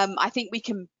 I think we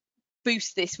can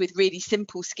boost this with really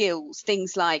simple skills,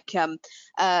 things like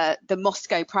the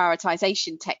Moscow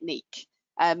prioritization technique.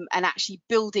 and actually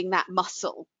building that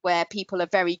muscle where people are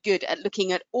very good at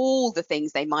looking at all the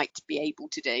things they might be able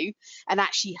to do and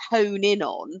actually hone in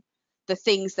on the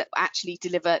things that actually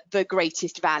deliver the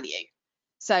greatest value.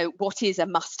 So what is a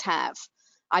must-have?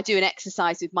 I do an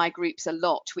exercise with my groups a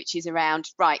lot, which is around,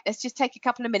 right, let's just take a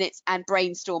couple of minutes and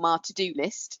brainstorm our to-do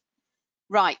list.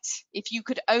 Right, if you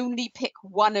could only pick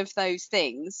one of those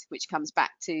things, which comes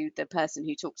back to the person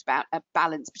who talks about a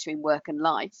balance between work and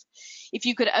life, if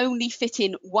you could only fit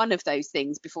in one of those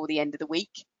things before the end of the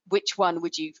week, which one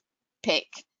would you pick?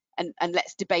 And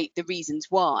let's debate the reasons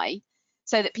why,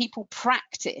 so that people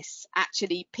practice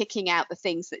actually picking out the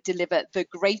things that deliver the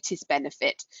greatest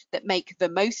benefit, that make the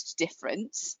most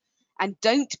difference, and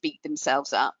don't beat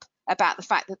themselves up about the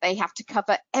fact that they have to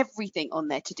cover everything on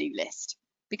their to-do list,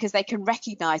 because they can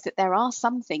recognize that there are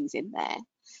some things in there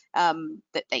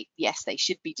that they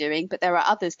should be doing, but there are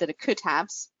others that are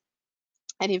could-haves.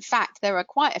 And in fact, there are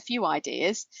quite a few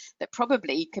ideas that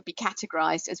probably could be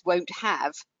categorized as won't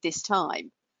have this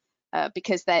time,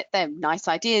 because they're nice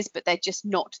ideas, but they're just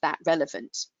not that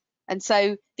relevant. And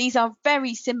so these are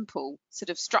very simple sort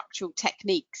of structural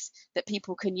techniques that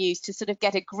people can use to sort of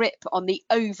get a grip on the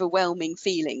overwhelming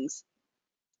feelings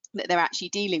that they're actually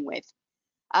dealing with.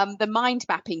 The mind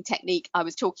mapping technique I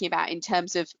was talking about in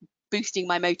terms of boosting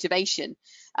my motivation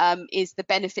is the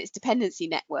benefits dependency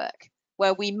network,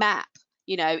 where we map,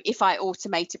 if I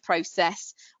automate a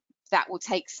process, that will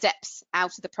take steps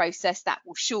out of the process, that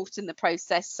will shorten the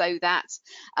process so that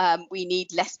we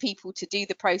need less people to do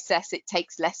the process, it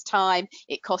takes less time,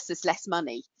 it costs us less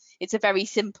money. It's a very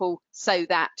simple so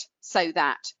that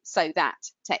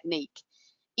technique.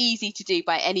 Easy to do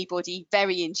by anybody,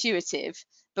 very intuitive,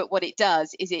 but what it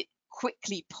does is it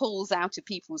quickly pulls out of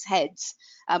people's heads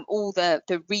all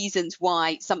the reasons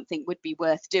why something would be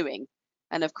worth doing.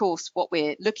 And of course, what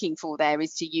we're looking for there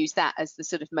is to use that as the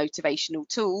sort of motivational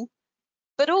tool,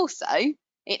 but also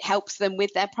it helps them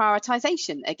with their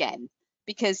prioritization again,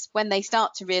 because when they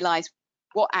start to realize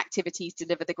what activities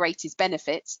deliver the greatest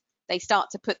benefits, they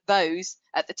start to put those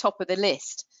at the top of the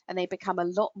list, and they become a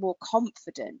lot more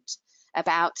confident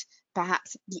about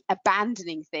perhaps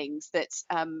abandoning things that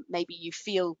maybe you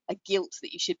feel a guilt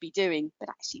that you should be doing, but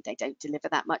actually they don't deliver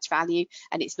that much value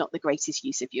and it's not the greatest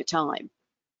use of your time.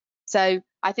 So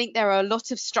I think there are a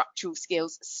lot of structural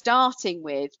skills, starting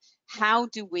with how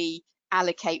do we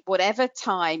allocate whatever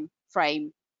time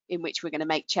frame in which we're going to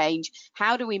make change.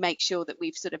 How do we make sure that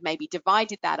we've sort of maybe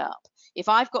divided that up? If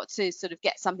I've got to sort of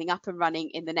get something up and running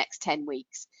in the next 10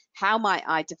 weeks, how might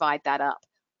I divide that up?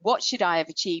 What should I have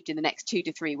achieved in the next 2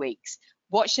 to 3 weeks?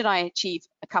 What should I achieve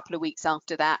a couple of weeks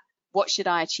after that? What should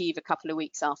I achieve a couple of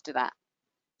weeks after that?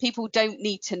 People don't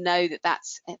need to know that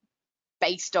that's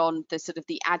based on the sort of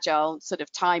the agile sort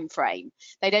of time frame.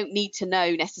 They don't need to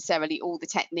know necessarily all the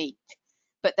technique,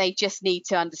 but they just need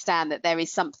to understand that there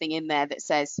is something in there that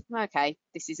says, okay,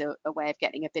 this is a way of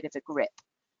getting a bit of a grip,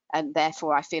 and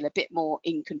therefore I feel a bit more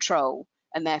in control,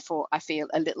 and therefore I feel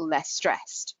a little less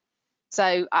stressed.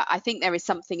 So I think there is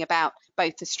something about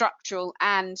both the structural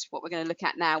and what we're going to look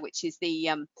at now, which is the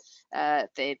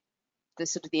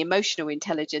sort of the emotional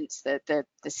intelligence, the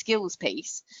skills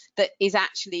piece, that is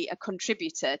actually a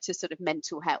contributor to sort of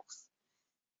mental health.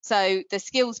 So the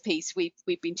skills piece,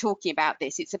 we've been talking about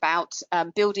this. It's about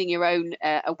building your own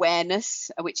awareness,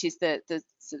 which is the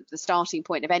starting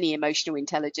point of any emotional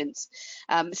intelligence.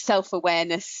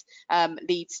 Self-awareness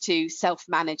leads to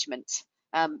self-management.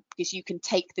 Because you can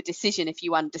take the decision if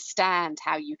you understand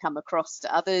how you come across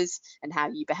to others and how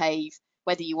you behave,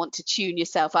 whether you want to tune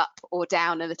yourself up or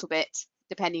down a little bit,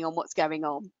 depending on what's going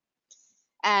on.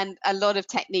 And a lot of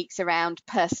techniques around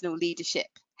personal leadership,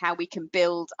 how we can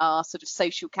build our sort of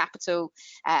social capital,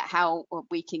 how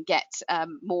we can get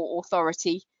more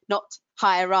authority, not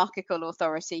hierarchical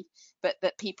authority, but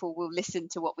that people will listen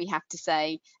to what we have to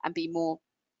say and be more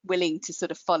willing to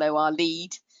sort of follow our lead,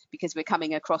 because we're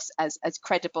coming across as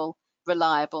credible,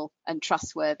 reliable and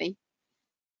trustworthy.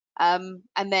 And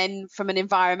then from an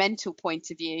environmental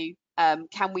point of view,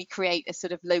 can we create a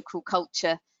sort of local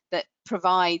culture that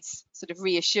provides sort of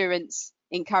reassurance,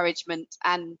 encouragement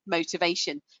and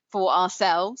motivation for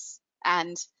ourselves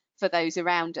and for those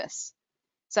around us?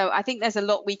 So I think there's a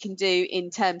lot we can do in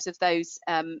terms of those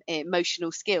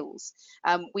emotional skills.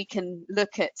 We can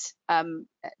look at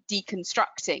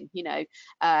deconstructing,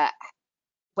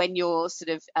 when you're sort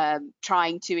of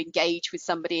trying to engage with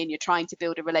somebody and you're trying to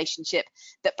build a relationship,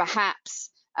 that perhaps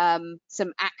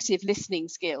some active listening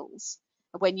skills,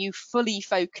 when you fully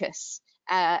focus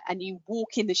and you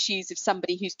walk in the shoes of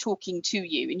somebody who's talking to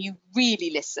you and you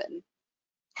really listen,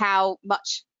 how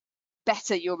much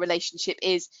better your relationship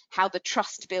is, how the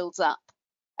trust builds up,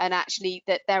 and actually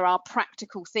that there are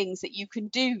practical things that you can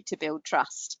do to build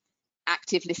trust.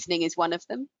 Active listening is one of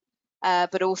them,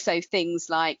 but also things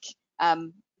like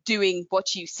doing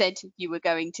what you said you were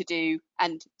going to do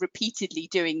and repeatedly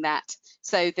doing that,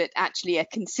 so that actually a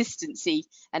consistency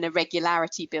and a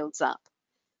regularity builds up.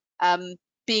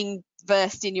 Being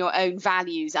versed in your own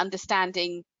values,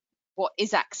 understanding what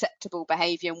is acceptable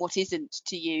behavior and what isn't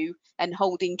to you, and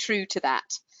holding true to that.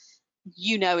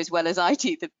 You know as well as I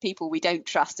do, the people we don't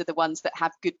trust are the ones that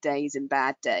have good days and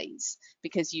bad days,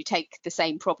 because you take the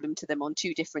same problem to them on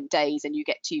 2 different days and you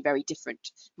get 2 very different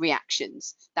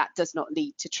reactions. That does not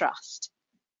lead to trust.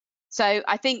 So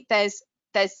I think there's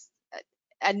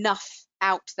enough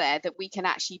out there that we can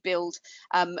actually build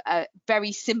a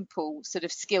very simple sort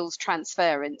of skills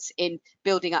transference in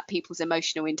building up people's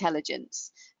emotional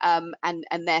intelligence, and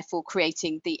therefore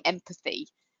creating the empathy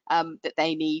that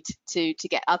they need to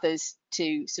get others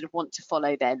to sort of want to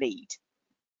follow their lead.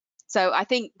 So I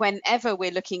think whenever we're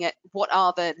looking at what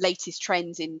are the latest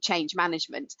trends in change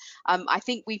management, I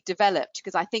think we've developed,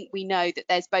 because I think we know that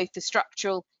there's both the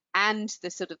structural and the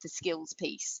sort of the skills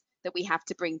piece that we have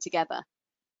to bring together.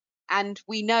 And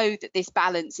we know that this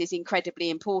balance is incredibly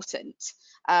important.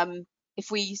 If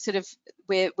we sort of,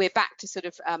 we're back to sort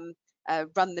of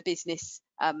run the business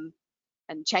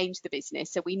and change the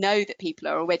business. So we know that people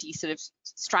are already sort of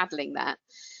straddling that.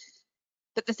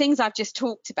 But the things I've just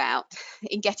talked about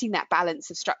in getting that balance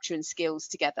of structure and skills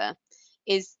together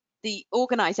is the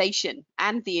organisation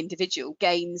and the individual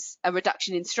gains a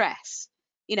reduction in stress.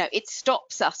 You know, it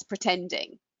stops us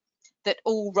pretending that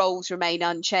all roles remain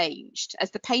unchanged.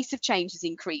 As the pace of change has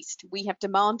increased, we have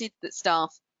demanded that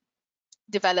staff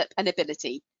develop an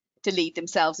ability to lead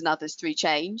themselves and others through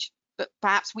change. But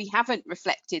perhaps we haven't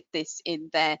reflected this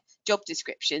in their job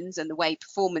descriptions and the way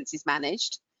performance is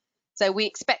managed. So we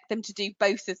expect them to do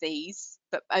both of these,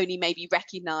 but only maybe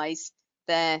recognise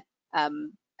their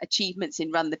achievements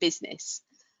in run the business.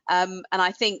 And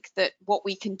I think that what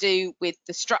we can do with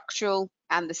the structural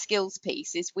and the skills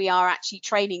piece is we are actually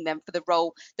training them for the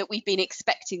role that we've been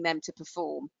expecting them to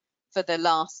perform for the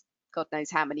last God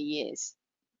knows how many years.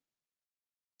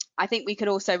 I think we can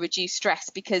also reduce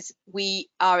stress because we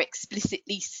are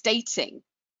explicitly stating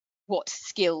what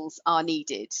skills are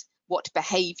needed, what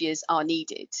behaviours are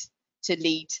needed to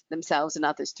lead themselves and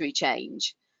others through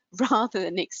change, rather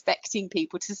than expecting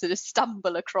people to sort of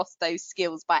stumble across those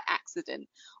skills by accident,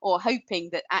 or hoping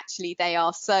that actually they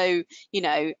are so, you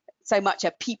know, so much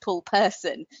a people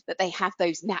person that they have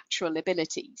those natural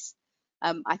abilities.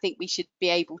 I think we should be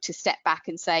able to step back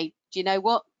and say, do you know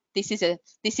what? This is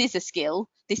a skill,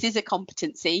 this is a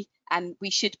competency, and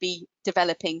we should be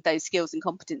developing those skills and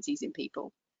competencies in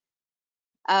people.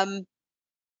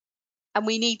 And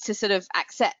we need to sort of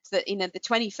accept that in the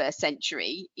 21st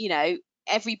century, you know,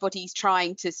 everybody's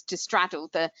trying to straddle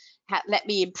the let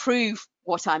me improve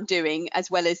what I'm doing as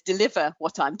well as deliver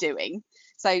what I'm doing.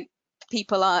 So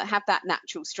people have that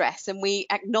natural stress, and we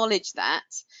acknowledge that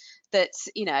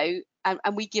you know,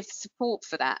 and we give support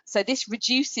for that. So this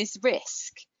reduces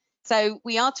risk. So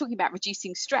we are talking about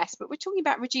reducing stress, but we're talking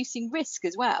about reducing risk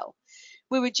as well.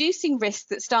 We're reducing risk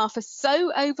that staff are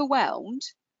so overwhelmed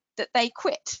that they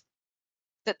quit,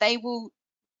 that they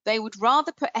would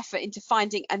rather put effort into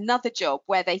finding another job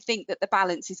where they think that the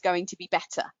balance is going to be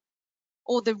better,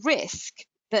 or the risk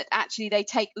that actually they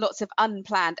take lots of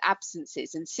unplanned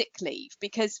absences and sick leave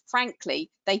because frankly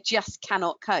they just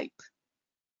cannot cope.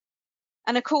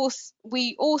 And of course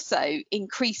we also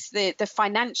increase the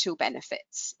financial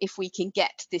benefits if we can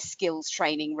get this skills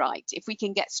training right. If we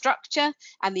can get structure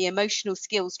and the emotional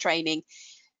skills training,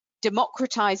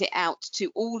 democratize it out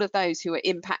to all of those who are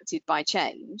impacted by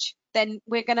change, then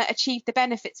we're going to achieve the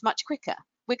benefits much quicker.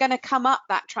 We're going to come up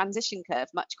that transition curve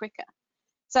much quicker.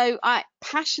 So I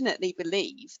passionately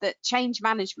believe that change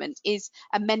management is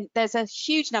there's a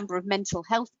huge number of mental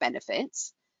health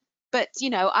benefits, but you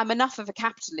know, I'm enough of a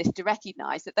capitalist to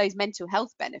recognize that those mental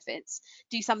health benefits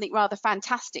do something rather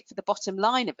fantastic for the bottom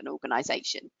line of an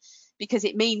organization, because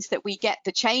it means that we get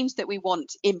the change that we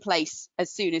want in place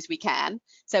as soon as we can.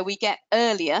 So we get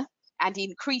earlier and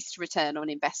increased return on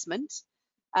investment,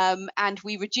 and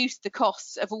we reduce the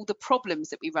costs of all the problems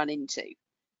that we run into.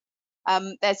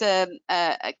 There's a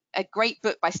great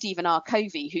book by Stephen R.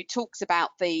 Covey who talks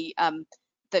about the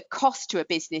cost to a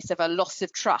business of a loss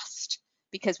of trust,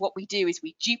 because what we do is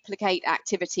we duplicate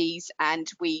activities and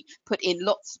we put in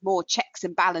lots more checks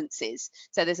and balances.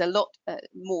 So there's a lot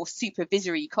more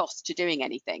supervisory cost to doing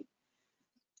anything.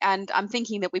 And I'm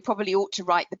thinking that we probably ought to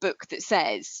write the book that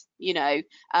says, you know,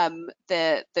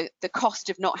 the cost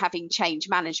of not having change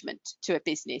management to a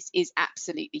business is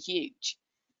absolutely huge.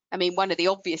 I mean, one of the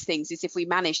obvious things is if we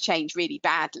manage change really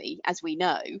badly, as we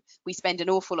know, we spend an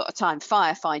awful lot of time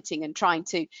firefighting and trying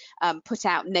to put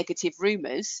out negative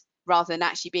rumours rather than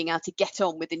actually being able to get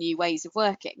on with the new ways of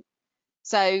working.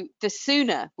 So the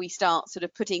sooner we start sort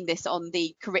of putting this on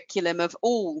the curriculum of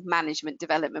all management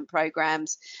development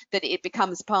programs, that it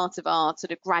becomes part of our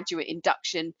sort of graduate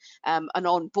induction and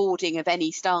onboarding of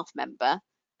any staff member,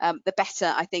 the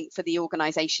better, I think, for the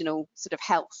organisational sort of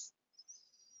health.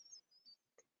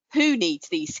 Who needs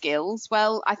these skills?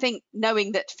 Well, I think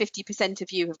knowing that 50%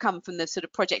 of you have come from the sort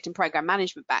of project and program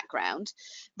management background,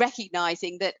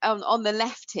 recognizing that on the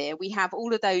left here, we have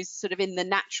all of those sort of in the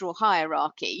natural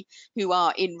hierarchy who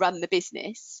are in run the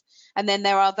business. And then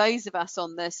there are those of us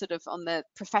on the sort of on the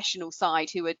professional side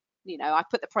who are, you know, I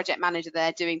put the project manager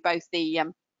there doing both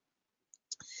the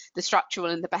structural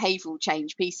and the behavioral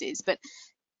change pieces, but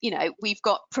you know, we've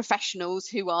got professionals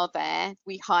who are there.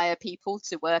 We hire people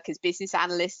to work as business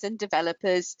analysts and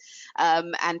developers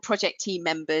and project team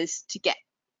members to get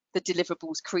the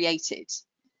deliverables created.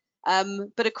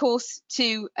 But of course,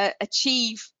 to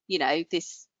achieve, you know,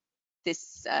 this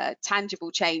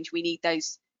tangible change, we need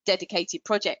those dedicated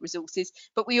project resources,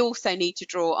 but we also need to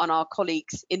draw on our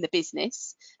colleagues in the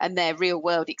business and their real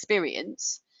world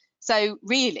experience. So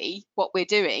really what we're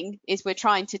doing is we're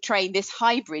trying to train this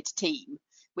hybrid team,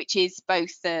 which is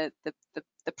both the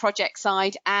project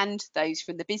side and those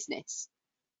from the business.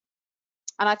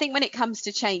 And I think when it comes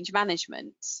to change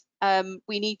management,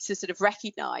 we need to sort of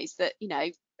recognise that, you know,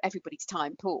 everybody's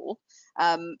time poor.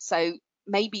 So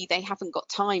maybe they haven't got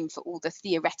time for all the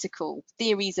theoretical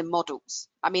theories and models.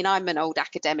 I mean, I'm an old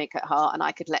academic at heart and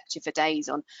I could lecture for days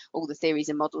on all the theories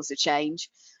and models of change.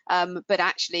 But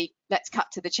actually, let's cut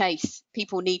to the chase.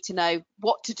 People need to know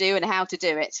what to do and how to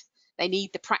do it. They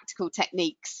need the practical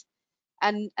techniques.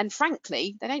 And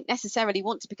frankly, they don't necessarily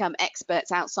want to become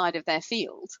experts outside of their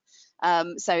field.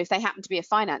 So if they happen to be a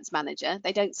finance manager,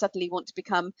 they don't suddenly want to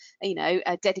become, you know,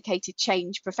 a dedicated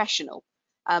change professional.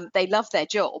 They love their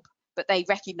job, but they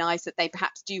recognise that they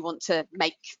perhaps do want to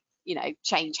make, you know,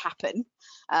 change happen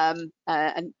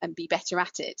and be better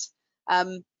at it.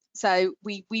 So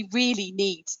we really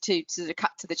need to sort of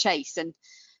cut to the chase. And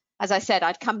as I said,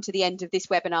 I'd come to the end of this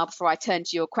webinar before I turn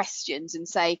to your questions and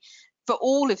say, for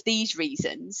all of these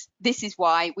reasons, this is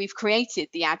why we've created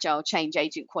the Agile Change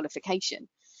Agent qualification.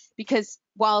 Because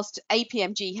whilst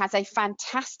APMG has a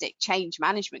fantastic change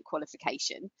management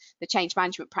qualification, the change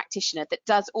management practitioner that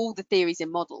does all the theories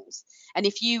and models, and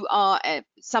if you are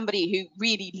somebody who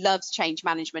really loves change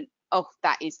management, oh,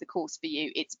 that is the course for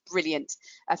you. It's brilliant,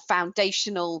 a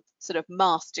foundational sort of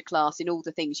masterclass in all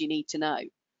the things you need to know.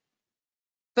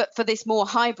 But for this more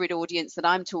hybrid audience that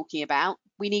I'm talking about,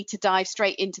 we need to dive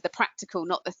straight into the practical,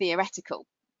 not the theoretical.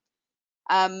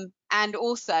 And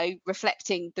also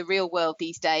reflecting the real world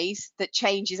these days, that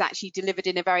change is actually delivered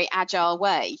in a very agile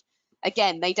way.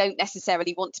 Again, they don't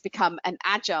necessarily want to become an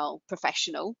agile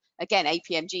professional. Again,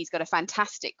 APMG's got a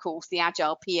fantastic course, the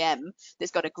Agile PM,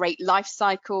 that's got a great life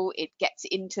cycle. It gets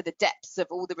into the depths of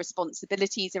all the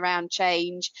responsibilities around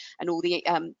change and all the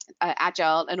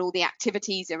agile and all the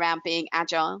activities around being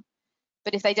agile.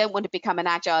 But if they don't want to become an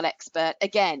agile expert,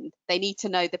 again, they need to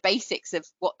know the basics of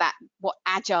what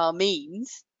agile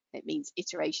means. It means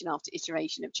iteration after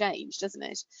iteration of change, doesn't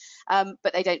it?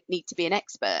 But they don't need to be an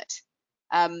expert.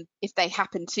 If they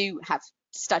happen to have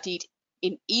studied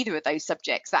in either of those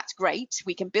subjects, that's great.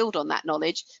 We can build on that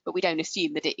knowledge, but we don't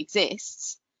assume that it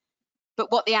exists.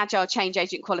 But what the Agile Change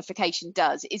Agent qualification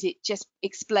does is it just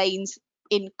explains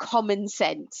in common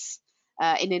sense,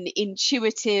 in an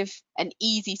intuitive and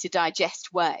easy to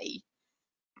digest way,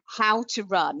 how to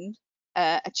run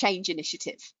a change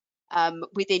initiative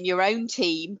within your own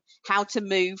team, how to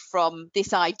move from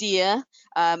this idea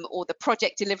or the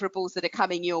project deliverables that are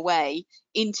coming your way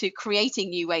into creating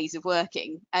new ways of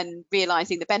working and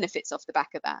realizing the benefits off the back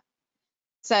of that.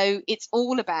 So it's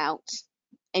all about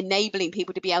enabling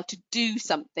people to be able to do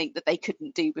something that they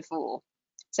couldn't do before.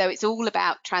 So it's all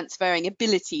about transferring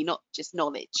ability, not just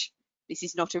knowledge. This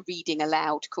is not a reading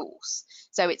aloud course.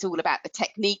 So it's all about the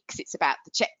techniques, it's about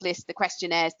the checklist, the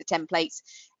questionnaires, the templates,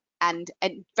 and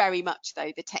very much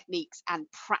though the techniques and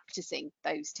practicing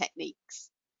those techniques.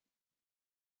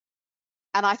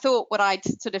 And I thought what I'd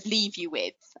sort of leave you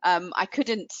with, I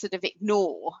couldn't sort of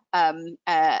ignore,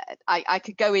 I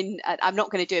could go in, I'm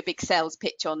not going to do a big sales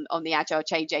pitch on the Agile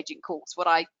Change Agent course. What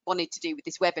I wanted to do with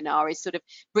this webinar is sort of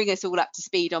bring us all up to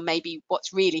speed on maybe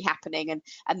what's really happening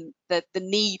and the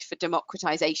need for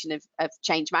democratization of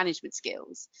change management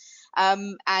skills.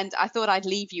 And I thought I'd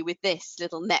leave you with this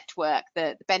little network,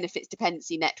 the benefits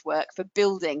dependency network for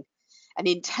building an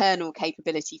internal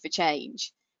capability for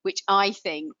change, which I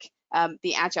think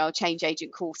the Agile Change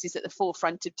Agent course is at the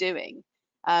forefront of doing,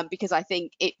 because I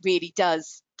think it really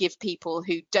does give people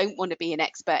who don't want to be an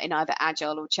expert in either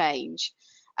Agile or change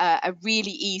a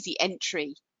really easy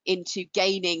entry into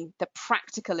gaining the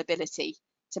practical ability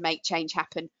to make change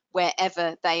happen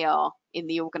wherever they are in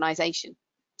the organization.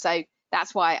 So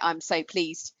that's why I'm so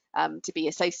pleased to be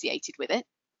associated with it.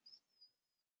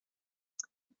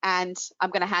 And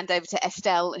I'm going to hand over to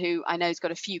Estelle, who I know has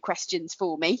got a few questions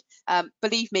for me.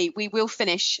 Believe me, we will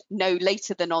finish no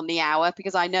later than on the hour,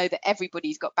 because I know that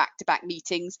everybody's got back-to-back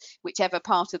meetings, whichever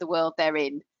part of the world they're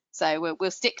in. So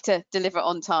we'll stick to deliver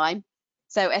on time.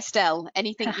 So Estelle,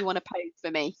 anything you want to pose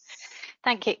for me?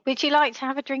 Thank you. Would you like to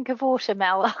have a drink of water,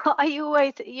 Mel?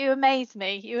 You amaze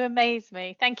me. You amaze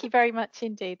me. Thank you very much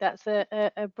indeed. That's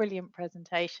a brilliant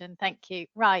presentation. Thank you.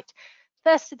 Right.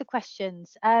 First of the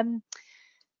questions.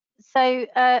 So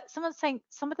someone's saying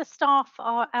some of the staff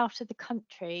are out of the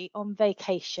country on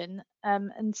vacation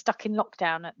and stuck in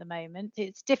lockdown at the moment.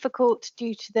 It's difficult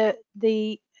due to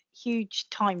the huge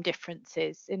time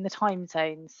differences in the time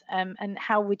zones. And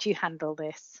how would you handle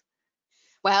this?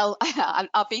 Well,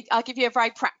 I'll give you a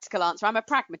very practical answer. I'm a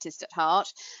pragmatist at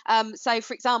heart. So,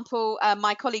 for example,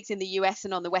 my colleagues in the US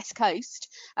and on the West Coast,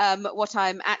 what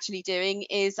I'm actually doing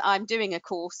is I'm doing a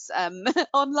course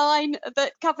online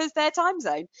that covers their time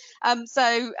zone.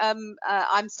 So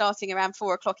I'm starting around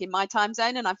 4 o'clock in my time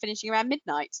zone and I'm finishing around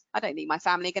midnight. I don't think my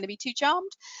family are going to be too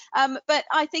charmed. But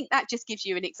I think that just gives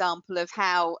you an example of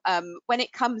how when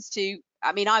it comes to,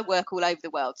 I mean, I work all over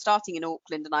the world, starting in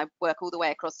Auckland, and I work all the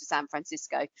way across to San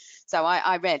Francisco. So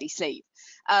I rarely sleep.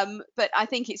 But I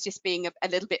think it's just being a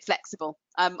little bit flexible.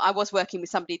 I was working with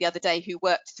somebody the other day who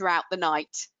worked throughout the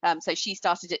night. So she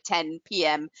started at 10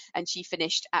 p.m. and she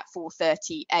finished at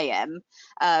 4:30 a.m.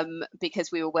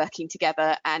 Because we were working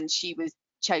together, and she was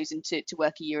chosen to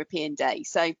work a European day.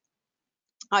 So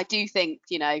I do think,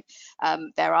 you know,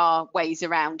 there are ways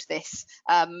around this.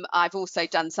 I've also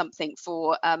done something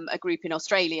for a group in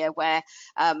Australia where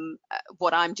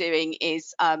what I'm doing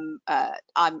is I'm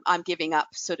giving up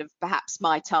sort of perhaps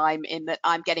my time, in that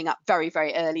I'm getting up very,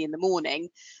 very early in the morning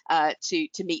to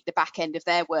meet the back end of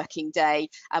their working day.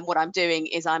 And what I'm doing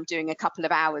is I'm doing a couple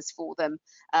of hours for them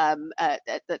at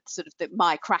sort of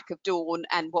my crack of dawn.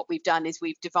 And what we've done is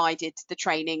we've divided the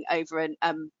training over in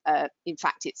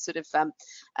fact, it's sort of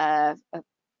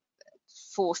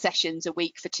 4 sessions a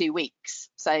week for 2 weeks,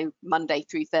 so Monday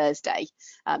through Thursday.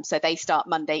 So they start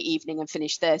Monday evening and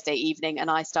finish Thursday evening, and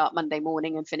I start Monday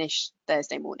morning and finish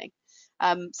Thursday morning.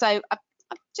 So I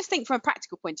just think from a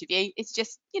practical point of view, it's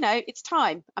just, you know, it's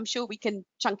time. I'm sure we can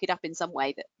chunk it up in some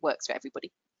way that works for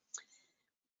everybody.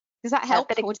 Does that help,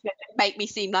 or does it make me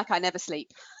seem like I never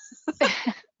sleep?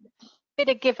 Bit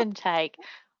of give and take.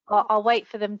 I'll wait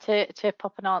for them to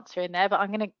pop an answer in there, but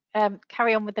I'm going to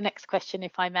carry on with the next question,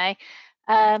 if I may.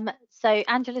 So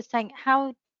Angela's saying,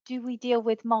 how do we deal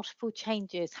with multiple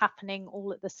changes happening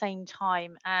all at the same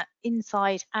time,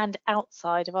 inside and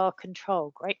outside of our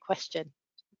control? Great question.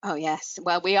 Oh, yes.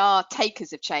 Well, we are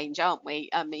takers of change, aren't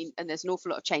we? I mean, and there's an awful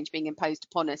lot of change being imposed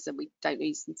upon us and we don't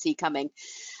even see coming.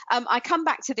 I come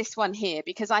back to this one here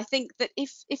because I think that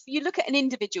if you look at an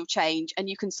individual change and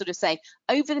you can sort of say,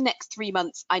 over the next 3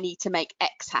 months, I need to make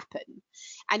X happen.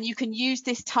 And you can use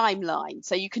this timeline.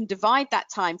 So you can divide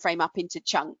that time frame up into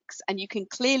chunks, and you can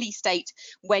clearly state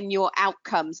when your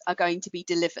outcomes are going to be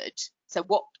delivered. So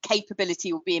what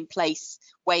capability will be in place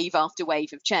wave after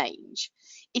wave of change.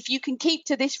 If you can keep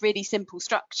to this really simple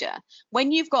structure,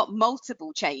 when you've got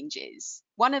multiple changes,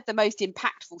 one of the most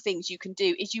impactful things you can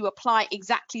do is you apply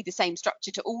exactly the same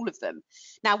structure to all of them.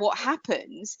 Now, what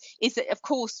happens is that, of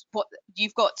course, what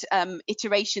you've got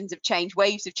iterations of change,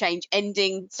 waves of change,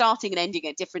 starting and ending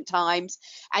at different times,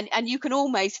 and you can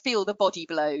almost feel the body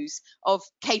blows of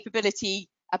capability.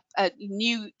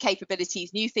 New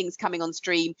capabilities, new things coming on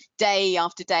stream day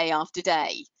after day after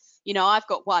day. You know, I've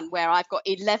got one where I've got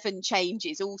 11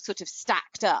 changes all sort of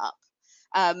stacked up.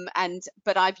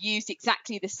 But I've used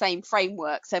exactly the same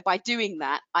framework. So by doing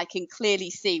that, I can clearly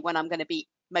see when I'm going to be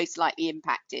most likely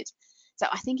impacted. So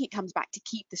I think it comes back to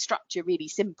keep the structure really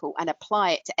simple and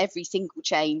apply it to every single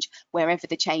change wherever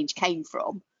the change came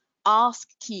from. Ask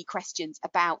key questions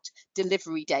about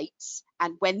delivery dates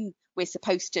and when we're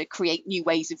supposed to create new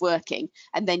ways of working,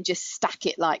 and then just stack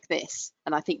it like this.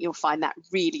 And I think you'll find that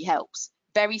really helps.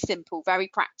 Very simple, very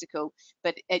practical,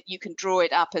 but you can draw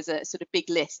it up as a sort of big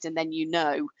list, and then you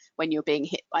know when you're being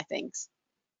hit by things.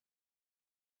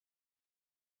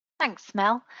 Thanks,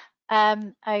 Mel.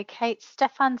 Okay,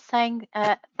 Stefan's saying,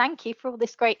 thank you for all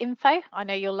this great info. I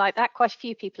know you'll like that. Quite a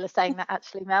few people are saying that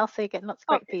actually, Mel, so you're getting lots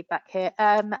of great feedback here.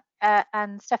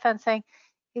 And Stefan's saying,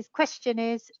 His question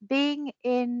is, being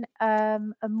in a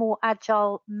more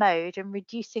agile mode and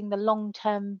reducing the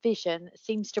long-term vision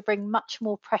seems to bring much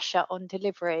more pressure on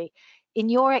delivery. In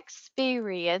your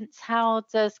experience, how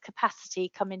does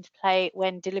capacity come into play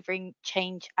when delivering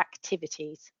change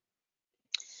activities?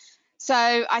 So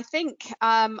I think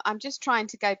I'm just trying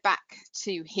to go back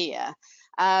to here,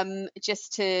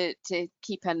 just to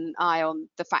keep an eye on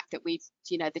the fact that we've,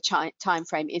 the time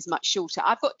frame is much shorter.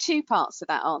 I've got two parts to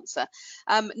that answer.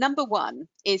 Number one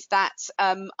is that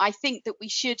I think that we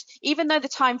should, even though the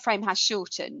time frame has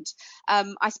shortened,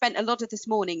 I spent a lot of this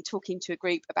morning talking to a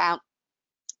group about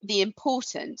the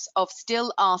importance of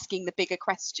still asking the bigger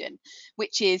question,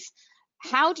 which is,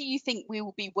 how do you think we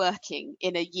will be working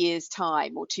in a year's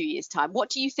time or 2 years' time? What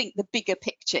do you think the bigger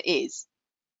picture is?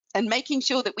 And making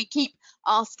sure that we keep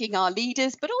asking our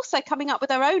leaders, but also coming up with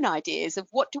our own ideas of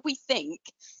what do we think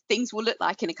things will look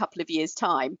like in a couple of years'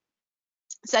 time,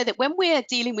 so that when we're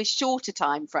dealing with shorter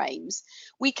time frames,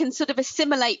 we can sort of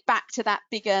assimilate back to that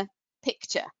bigger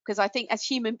picture. Because I think as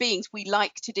human beings, we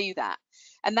like to do that.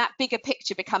 And that bigger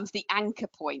picture becomes the anchor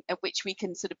point at which we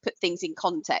can sort of put things in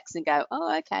context and go,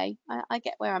 oh, okay, I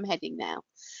get where I'm heading now.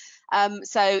 And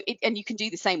you can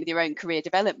do the same with your own career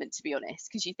development, to be honest,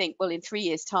 because you think, well, in 3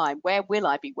 years' time, where will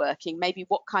I be working? Maybe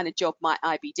what kind of job might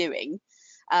I be doing?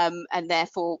 And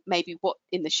therefore, maybe what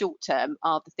in the short term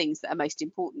are the things that are most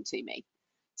important to me.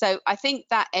 So I think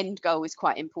that end goal is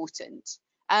quite important.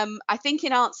 I think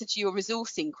in answer to your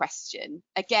resourcing question,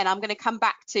 again, I'm going to come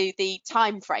back to the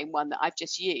time frame one that I've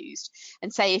just used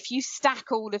and say, if you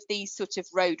stack all of these sort of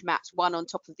roadmaps one on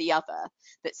top of the other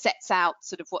that sets out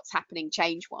sort of what's happening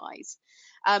change wise,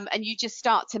 and you just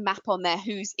start to map on there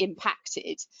who's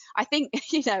impacted, I think,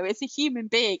 as a human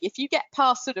being, if you get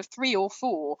past sort of 3 or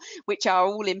 4 which are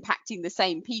all impacting the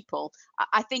same people,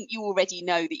 I think you already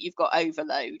know that you've got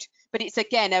overload. But it's,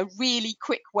 again, a really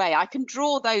quick way. I can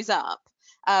draw those up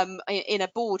in a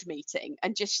board meeting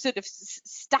and just sort of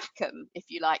stack them, if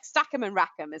you like, stack them and rack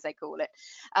them, as they call it,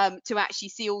 to actually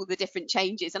see all the different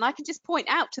changes. And I can just point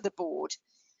out to the board,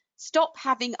 stop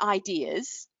having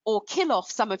ideas or kill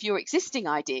off some of your existing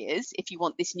ideas if you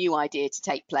want this new idea to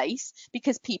take place,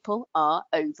 because people are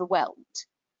overwhelmed.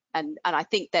 And I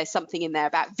think there's something in there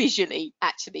about visually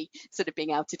actually sort of being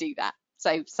able to do that.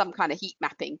 So some kind of heat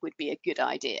mapping would be a good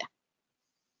idea.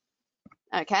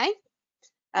 Okay.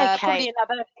 Okay. Probably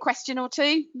another question or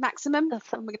two maximum.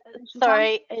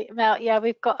 Sorry, Mel. Yeah,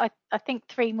 we've got I think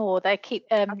 3 more. They keep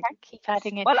keep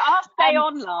adding in. Well, I'll stay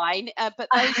online, but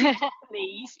those who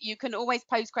leave, you can always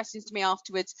pose questions to me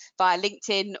afterwards via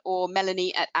LinkedIn or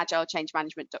Melanie at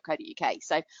agilechangemanagement.co.uk.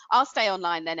 So I'll stay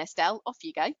online then, Estelle. Off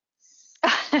you go.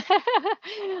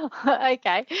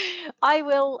 Okay, I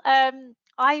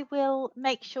will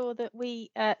make sure that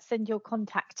we send your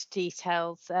contact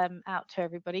details out to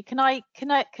everybody. Can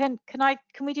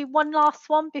we do one last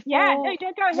one before? Yeah, no,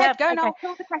 go ahead. Yeah, go and ask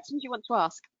all the questions you want to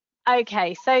ask.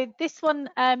 Okay, so this one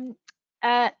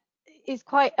is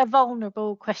quite a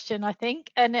vulnerable question, I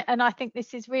think, and I think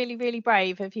this is really, really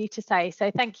brave of you to say. So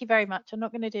thank you very much. I'm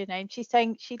not going to do a name. She's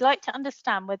saying she'd like to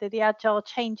understand whether the Agile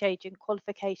Change Agent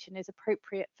qualification is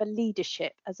appropriate for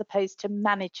leadership as opposed to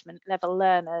management level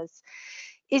learners.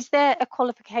 Is there a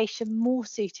qualification more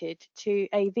suited to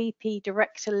a VP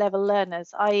director level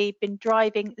learners, i.e. been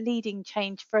driving leading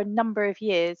change for a number of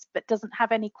years but doesn't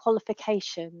have any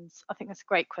qualifications? I think that's a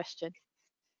great question.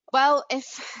 Well,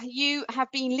 if you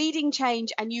have been leading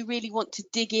change and you really want to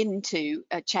dig into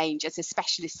change as a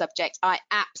specialist subject, I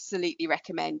absolutely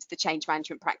recommend the Change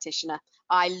Management Practitioner.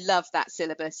 I love that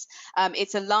syllabus.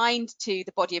 It's aligned to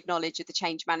the body of knowledge of the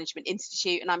Change Management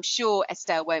Institute, and I'm sure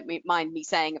Estelle won't mind me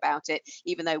saying about it,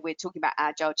 even though we're talking about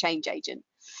Agile Change Agent.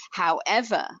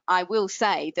 However, I will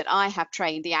say that I have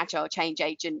trained the Agile Change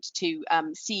Agent to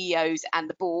CEOs and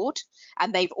the board,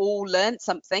 and they've all learned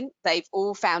something. They've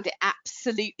all found it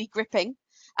absolutely gripping.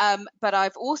 But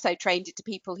I've also trained it to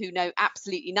people who know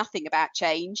absolutely nothing about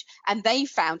change, and they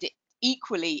found it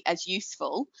equally as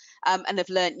useful, and have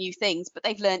learned new things, but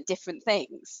they've learned different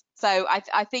things. So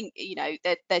I think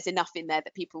that there's enough in there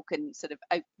that people can sort of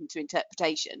open to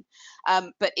interpretation.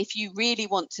 But if you really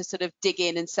want to sort of dig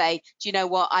in and say, do you know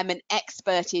what, I'm an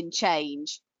expert in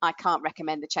change, I can't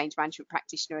recommend the Change Management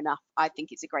Practitioner enough. I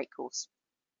think it's a great course.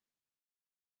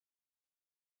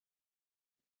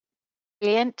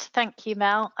 Brilliant, thank you,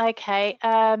 Mel. Okay,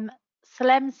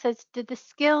 Salem says, can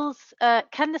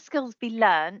the skills be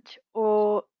learnt,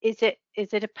 or is it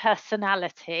a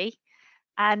personality?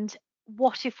 And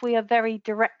what if we are very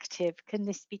directive? Can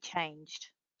this be changed?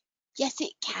 Yes,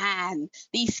 it can.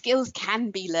 These skills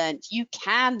can be learned. You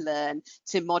can learn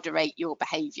to moderate your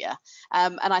behaviour.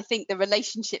 And I think the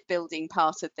relationship building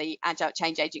part of the Agile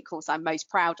Change Agent course I'm most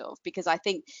proud of, because I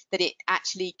think that it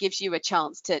actually gives you a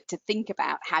chance to think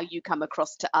about how you come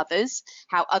across to others,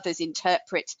 how others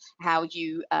interpret how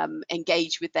you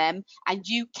engage with them, and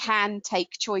you can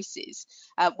take choices.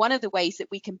 One of the ways that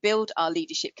we can build our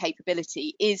leadership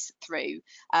capability is through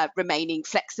remaining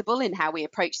flexible in how we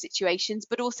approach situations,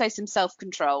 but also some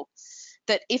self-control.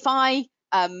 That if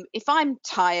I'm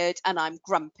tired and I'm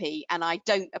grumpy and I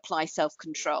don't apply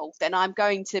self-control, then I'm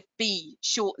going to be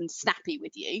short and snappy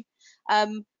with you.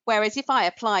 Whereas if I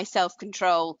apply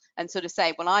self-control and sort of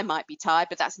say, well, I might be tired,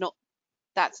 but that's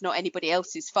not anybody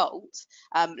else's fault.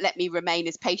 Let me remain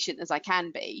as patient as I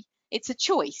can be. It's a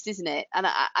choice, isn't it? And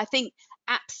I think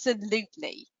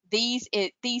absolutely these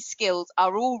skills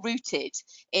are all rooted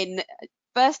in,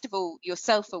 first of all, your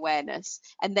self-awareness,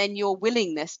 and then your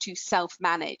willingness to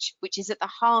self-manage, which is at the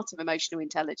heart of emotional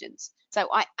intelligence. So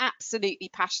I absolutely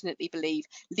passionately believe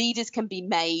leaders can be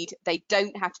made. They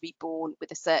don't have to be born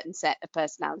with a certain set of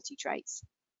personality traits.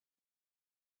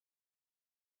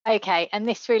 Okay, and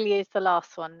this really is the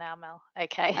last one now, Mel.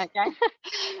 Okay.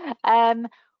 Okay.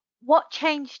 What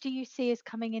change do you see as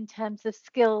coming in terms of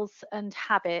skills and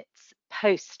habits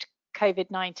post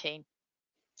COVID-19?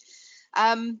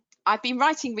 I've been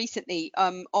writing recently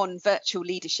on virtual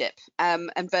leadership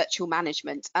and virtual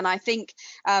management, and I think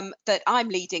that I'm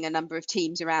leading a number of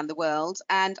teams around the world,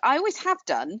 and I always have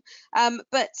done,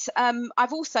 but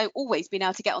I've also always been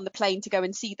able to get on the plane to go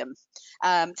and see them,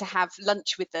 to have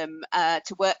lunch with them,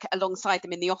 to work alongside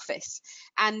them in the office,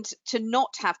 and to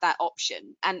not have that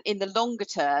option. And in the longer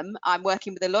term, I'm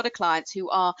working with a lot of clients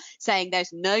who are saying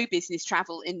there's no business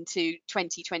travel into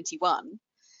 2021.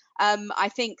 I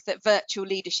think that virtual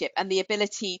leadership and the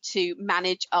ability to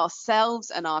manage ourselves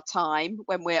and our time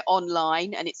when we're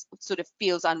online and it sort of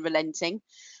feels unrelenting,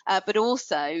 but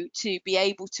also to be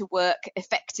able to work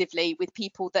effectively with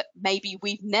people that maybe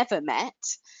we've never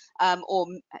met, or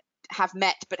have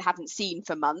met but haven't seen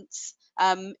for months,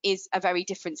 is a very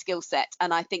different skill set.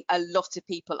 And I think a lot of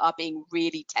people are being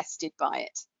really tested by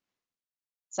it.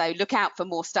 So look out for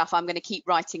more stuff. I'm going to keep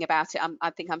writing about it. I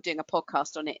think I'm doing a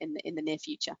podcast on it in the near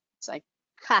future. So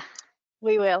Ha,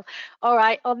 we will. All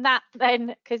right, on that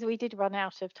then, because we did run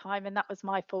out of time, and that was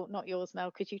my fault, not yours,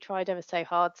 Mel, because you tried ever so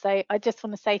hard. So I just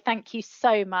want to say thank you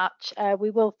so much.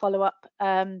 We will follow up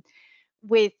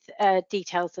with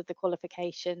details of the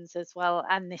qualifications as well,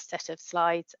 and this set of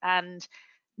slides, and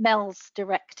Mel's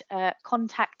direct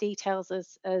contact details,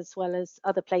 as well as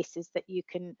other places that you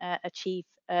can achieve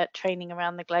training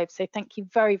around the globe. So thank you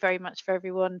very, very much for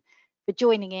everyone for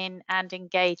joining in and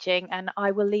engaging. And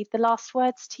I will leave the last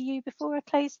words to you before I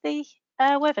close the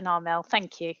webinar, Mel.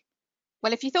 Thank you.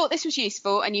 Well, if you thought this was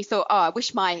useful and you thought, oh, I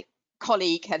wish my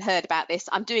colleague had heard about this,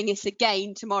 I'm doing this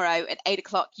again tomorrow at 8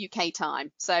 o'clock UK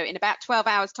time. So in about 12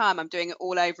 hours time, I'm doing it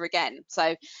all over again.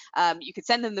 So you could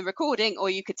send them the recording, or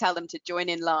you could tell them to join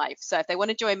in live. So if they want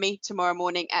to join me tomorrow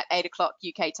morning at 8 o'clock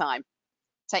UK time.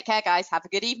 Take care, guys. Have a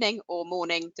good evening or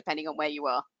morning, depending on where you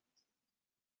are.